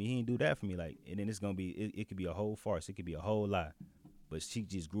do this for me, he ain't do that for me, like, and then it's gonna be, it could be a whole farce, it could be a whole lie. But she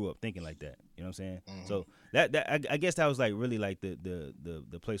just grew up thinking like that. You know what I'm saying? Mm-hmm. So I guess that was, like, really, like,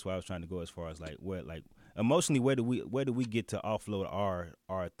 the place where I was trying to go, as far as, like, where, like, emotionally, where do we get to offload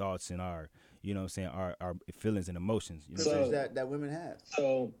our thoughts and our, you know what I'm saying, our feelings and emotions, you know, so, that women have.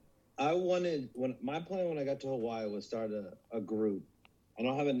 So when my plan when I got to Hawaii was start a group. I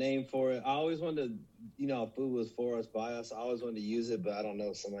don't have a name for it. I always wanted to, you know, food was for us, by us. I always wanted to use it, but I don't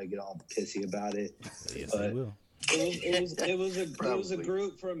know if somebody get all pissy about it. Yes, but they will. It was a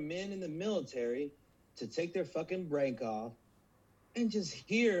group for men in the military to take their fucking break off and just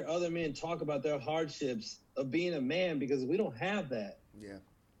hear other men talk about their hardships of being a man, because we don't have that. Yeah.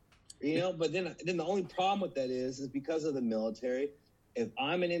 You know, but then the only problem with that is because of the military. If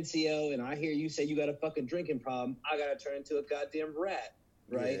I'm an NCO and I hear you say you got a fucking drinking problem, I got to turn into a goddamn rat,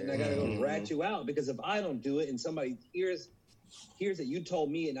 right? Yeah. And I got to go rat you out, because if I don't do it and somebody hears that you told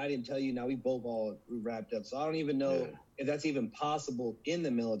me and I didn't tell you, now we both all wrapped up. So I don't even know if that's even possible in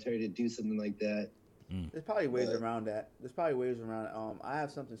the military to do something like that. There's probably ways around that. I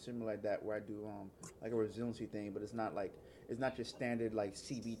have something similar like that where I do like a resiliency thing, but it's not your standard, like,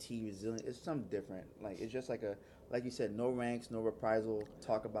 CBT resilience. It's something different. Like, it's just like like you said, no ranks, no reprisal.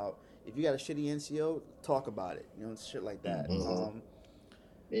 Talk about, if you got a shitty NCO, talk about it. You know, shit like that.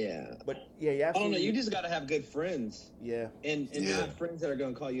 Yeah. But yeah, I don't know. You just got to have good friends. Yeah. And not friends that are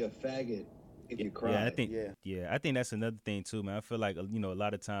going to call you a faggot if you cry. Yeah, I think that's another thing too, man. I feel like, you know, a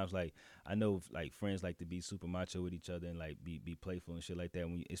lot of times, like, I know, like, friends like to be super macho with each other and, like, be playful and shit like that.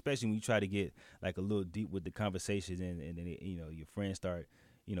 Especially when you try to get, like, a little deep with the conversations, and then, you know, your friends start,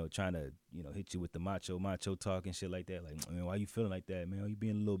 you know, trying to, you know, hit you with the macho talk and shit like that. Like, man, why you feeling like that, man? Why you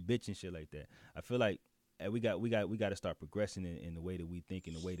being a little bitch and shit like that? I feel like we got to start progressing in the way that we think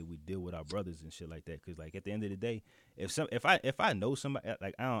and the way that we deal with our brothers and shit like that. Because, like, at the end of the day, if I know somebody,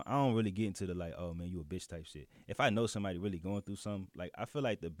 like, I don't really get into the, like, oh man, you a bitch type shit. If I know somebody really going through something, like, I feel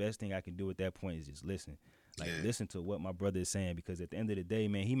like the best thing I can do at that point is just listen. Like, listen to what my brother is saying, because at the end of the day,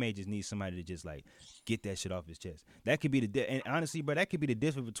 man, he may just need somebody to just, like, get that shit off his chest. That could be and honestly, bro, that could be the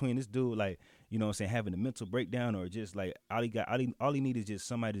difference between this dude, like, you know what I'm saying, having a mental breakdown, or just, like, all he needs is just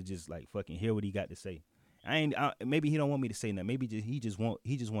somebody to just, like, fucking hear what he got to say. Maybe he don't want me to say nothing. Maybe he just want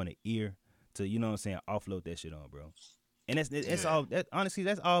an ear to you know what I'm saying, offload that shit on, bro. And that's all. That honestly,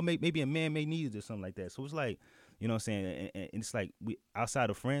 that's all. Maybe a man may need or something like that. So it's like, you know what I'm saying, and it's like we outside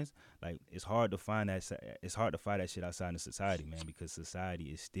of friends, like it's hard to find that. It's hard to find that shit outside of society, man, because society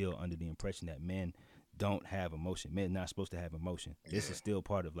is still under the impression that men don't have emotion. Men not supposed to have emotion. This is still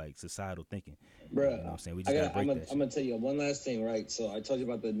part of like societal thinking. Bro, you know what I'm saying? We just gotta break that shit. I'm gonna tell you one last thing, right? So I told you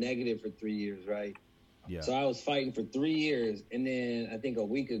about the negative for 3 years, right? Yeah. So I was fighting for 3 years, and then I think a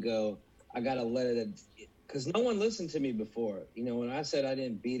week ago I got a letter that, because no one listened to me before. You know, when I said I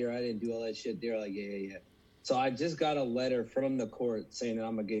didn't beat her, I didn't do all that shit, they're like, yeah. So I just got a letter from the court saying that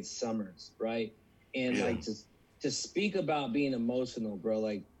I'm against Summers, right? And like to speak about being emotional, bro,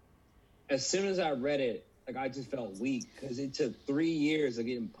 like as soon as I read it, like I just felt weak because it took 3 years of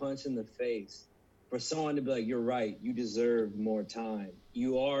getting punched in the face for someone to be like, you're right, you deserve more time.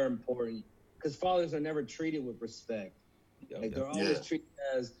 You are important. Because fathers are never treated with respect. Like they're always treated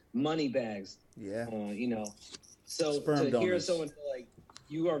as money bags. Yeah. You know. So Sperm to donors. hear someone feel like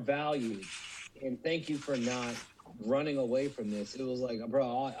you are valued and thank you for not running away from this. It was like, bro,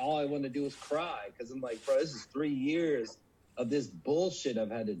 all I wanted to do was cry because I'm like, bro, this is 3 years of this bullshit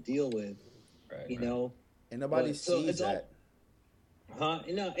I've had to deal with. Right. You know. And nobody sees that.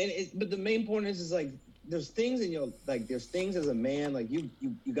 You know, but the main point is like there's things in your there's things as a man like you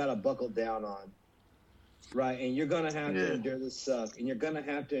gotta buckle down on, right? And you're gonna have to endure the suck, and you're gonna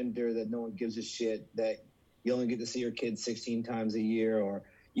have to endure that no one gives a shit, that you only get to see your kids 16 times a year, or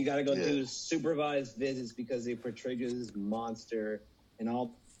you gotta go do supervised visits because they portrayed you as this monster and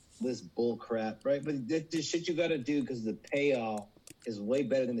all this bull crap, right? But the shit you gotta do because the payoff is way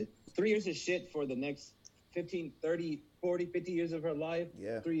better than the 3 years of shit for the next 15, 30, 40, 50 years of her life.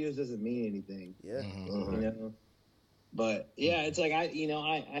 3 years doesn't mean anything. Yeah. You know? But yeah, it's like I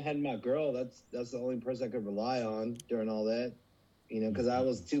had my girl. That's the only person I could rely on during all that. You know, because I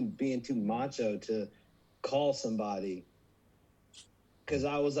was being too macho to call somebody. Because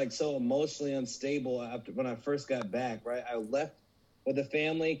I was like so emotionally unstable after when I first got back. Right, I left with the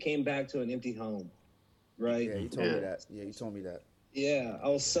family, came back to an empty home. Right. Yeah, you told me that. Yeah, you told me that. Yeah, I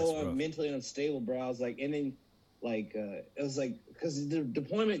was so mentally unstable, bro. I was like, and then, like, it was like, because the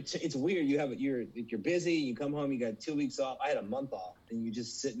deployment, it's weird. You're busy. You come home, you got 2 weeks off. I had a month off, and you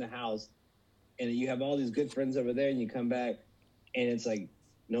just sit in the house, and you have all these good friends over there, and you come back, and it's like,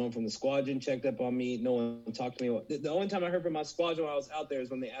 no one from the squadron checked up on me. No one talked to me. The only time I heard from my squadron while I was out there is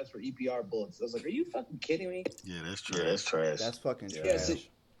when they asked for EPR bullets. I was like, are you fucking kidding me? Yeah, that's trash. Yeah, that's trash. That's fucking trash.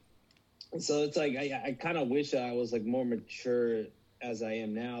 Yeah, so it's like I kind of wish I was like more mature as I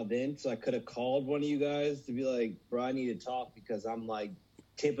am now then, so I could have called one of you guys to be like, bro, I need to talk because I'm like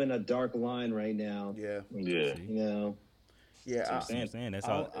tipping a dark line right now. Yeah. You know. Yeah, I'm saying that's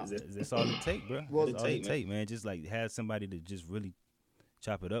all it take, bro. Well, that's all it take, man. Just like have somebody to just really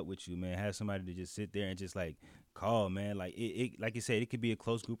chop it up with you, man. Have somebody to just sit there and just like call, man. Like it like you said, it could be a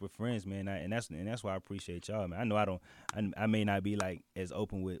close group of friends, man. And that's why I appreciate y'all, man. I know I may not be like as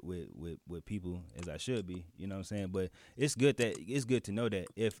open with people as I should be, you know what I'm saying? But it's good to know that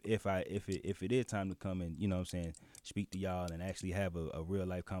if it is time to come and, you know what I'm saying, speak to y'all and actually have a real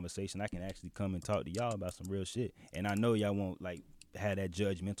life conversation, I can actually come and talk to y'all about some real shit. And I know y'all won't like have that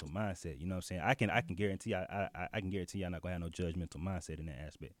judgmental mindset, you know what I'm saying? I can guarantee I can guarantee y'all not gonna have no judgmental mindset in that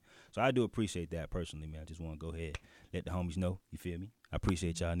aspect. So I do appreciate that personally, man. I just want to go ahead, let the homies know, you feel me? I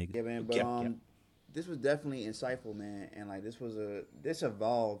appreciate y'all niggas. Yeah, man, but this was definitely insightful, man, and like this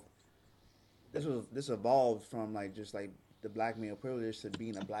evolved from like just like the black male privilege to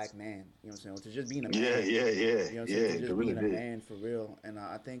being a black man, you know what I'm saying? To just being a man. Yeah. You know what I'm saying? To just really being a man for real. And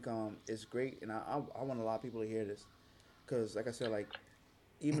I think it's great, and I want a lot of people to hear this. Because, like I said, like,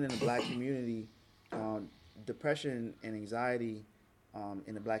 even in the black community, depression and anxiety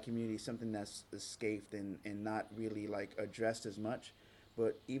in the black community is something that's escaped and not really, like, addressed as much.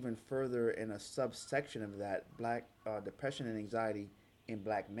 But even further in a subsection of that, black depression and anxiety in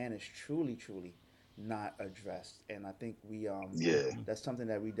black men is truly, truly not addressed. And I think that's something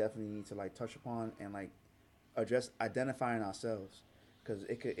that we definitely need to, like, touch upon and, like, address identifying ourselves. Because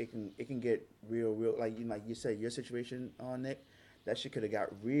it can get real like you said, your situation, Nick, that shit could have got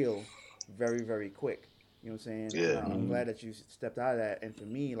real very, very quick. You know what I'm saying? Yeah. I'm glad that you stepped out of that. And for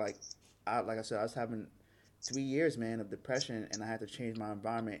me, like I said, I was having 3 years, man, of depression, and I had to change my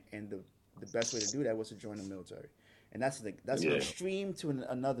environment. And the best way to do that was to join the military. And that's an extreme to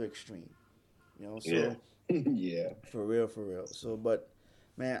another extreme. You know? So yeah. For real. So, but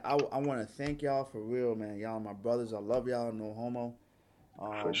man, I want to thank y'all for real, man. Y'all are my brothers. I love y'all. No homo.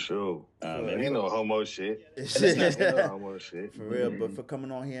 For sure. Ain't no homo shit. No homo shit. For real, but for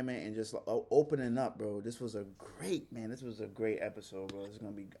coming on here, man, and just opening up, bro. This was a great episode, bro. It's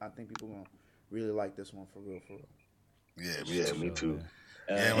gonna be. I think people gonna really like this one for real, for real. Yeah, me too. Man.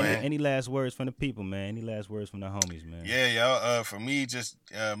 Yeah, man. Any last words from the people, man? Any last words from the homies, man? Yeah, y'all. For me, just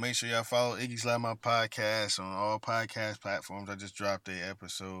make sure y'all follow Iggy's Live My Podcast on all podcast platforms. I just dropped a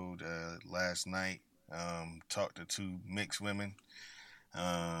episode last night. Talked to 2 mixed women.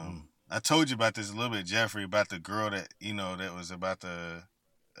 I told you about this a little bit, Jeffrey, about the girl that that was about the.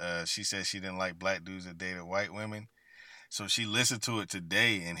 She said she didn't like black dudes that dated white women. So she listened to it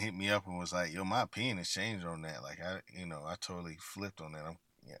today and hit me up and was like, "Yo, my opinion has changed on that. Like, I totally flipped on that.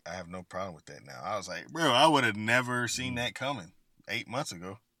 I have no problem with that now." I was like, "Bro, I would have never seen that coming 8 months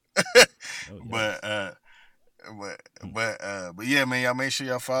ago." But yeah, man, y'all make sure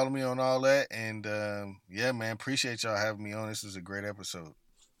y'all follow me on all that, and yeah, man, appreciate y'all having me on. This is a great episode.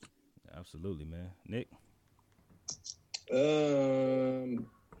 Absolutely, man. Nick.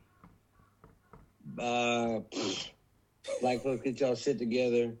 Black folks, get y'all shit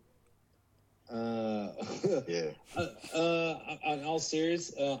together. Yeah. On all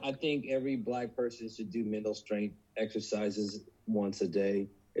serious, I think every black person should do mental strength exercises once a day.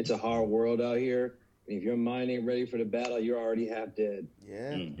 It's a hard world out here. And if your mind ain't ready for the battle, you're already half dead.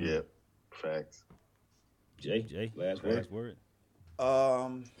 Yeah. Yeah. Facts. Jay, last word.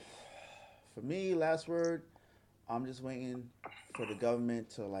 For me, last word, I'm just waiting for the government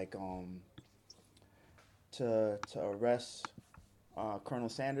to to arrest Colonel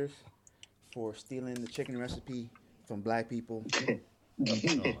Sanders for stealing the chicken recipe from black people,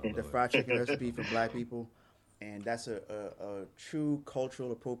 the fried chicken recipe from black people, and that's a true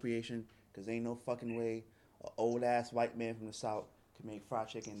cultural appropriation, because ain't no fucking way an old ass white man from the South can make fried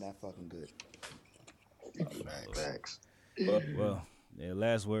chicken that fucking good. Facts. Well, yeah,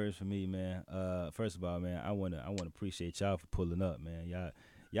 last words for me, man. First of all, man, I wanna appreciate y'all for pulling up, man.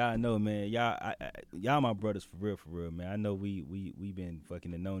 Y'all know, man. Y'all my brothers for real, man. I know we been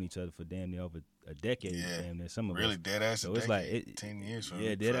fucking known each other for damn near over a decade. Yeah, damn near some of really us. dead ass. So a it's decade, like 10 years.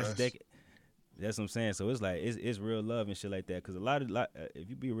 Yeah, dead ass a decade. That's what I'm saying. So it's like it's real love and shit like that. Because if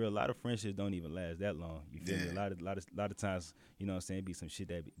you be real, a lot of friendships don't even last that long. You feel me? A lot of times, you know what I'm saying, be some shit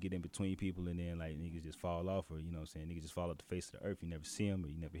that get in between people, and then like niggas just fall off, or you know what I'm saying, niggas just fall off the face of the earth. You never see them, or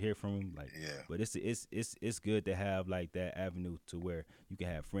you never hear from them. Like, but it's good to have like that avenue to where you can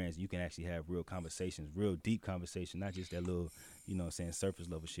have friends. You can actually have real conversations, real deep conversation, not just that little, you know what I'm saying, surface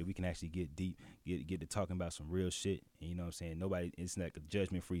level shit. We can actually get deep, get to talking about some real shit. And you know what I'm saying? It's like a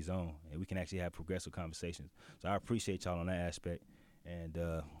judgment free zone, and we can actually have progressive conversations. So I appreciate y'all on that aspect. And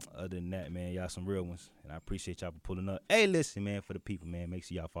other than that, man, y'all some real ones. And I appreciate y'all for pulling up. Hey, listen, man, for the people, man, make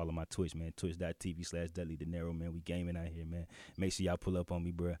sure y'all follow my Twitch, man. Twitch.tv/Dudley De Niro, man. We gaming out here, man. Make sure y'all pull up on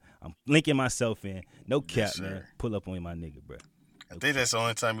me, bro. I'm linking myself in. No cap, Yes, man. Pull up on my nigga, bro. I think that's the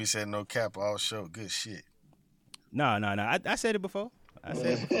only time you said no cap all show. Good shit. No. I said it before. I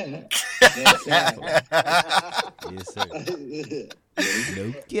said it before. Yes, sir.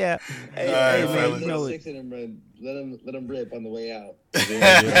 No cap. Hey, man, you know Six of them run. Let them rip on the way out.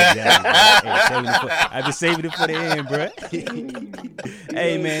 I've been saving it for the end, bro.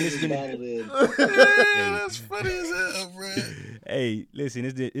 Hey, man, it's been. That's funny as hell, bro. Hey, listen,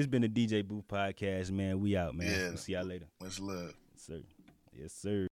 it's been a DJ Booth podcast, man. We out, man. Yeah. We'll see y'all later. Much love. Yes, sir. Yes, sir.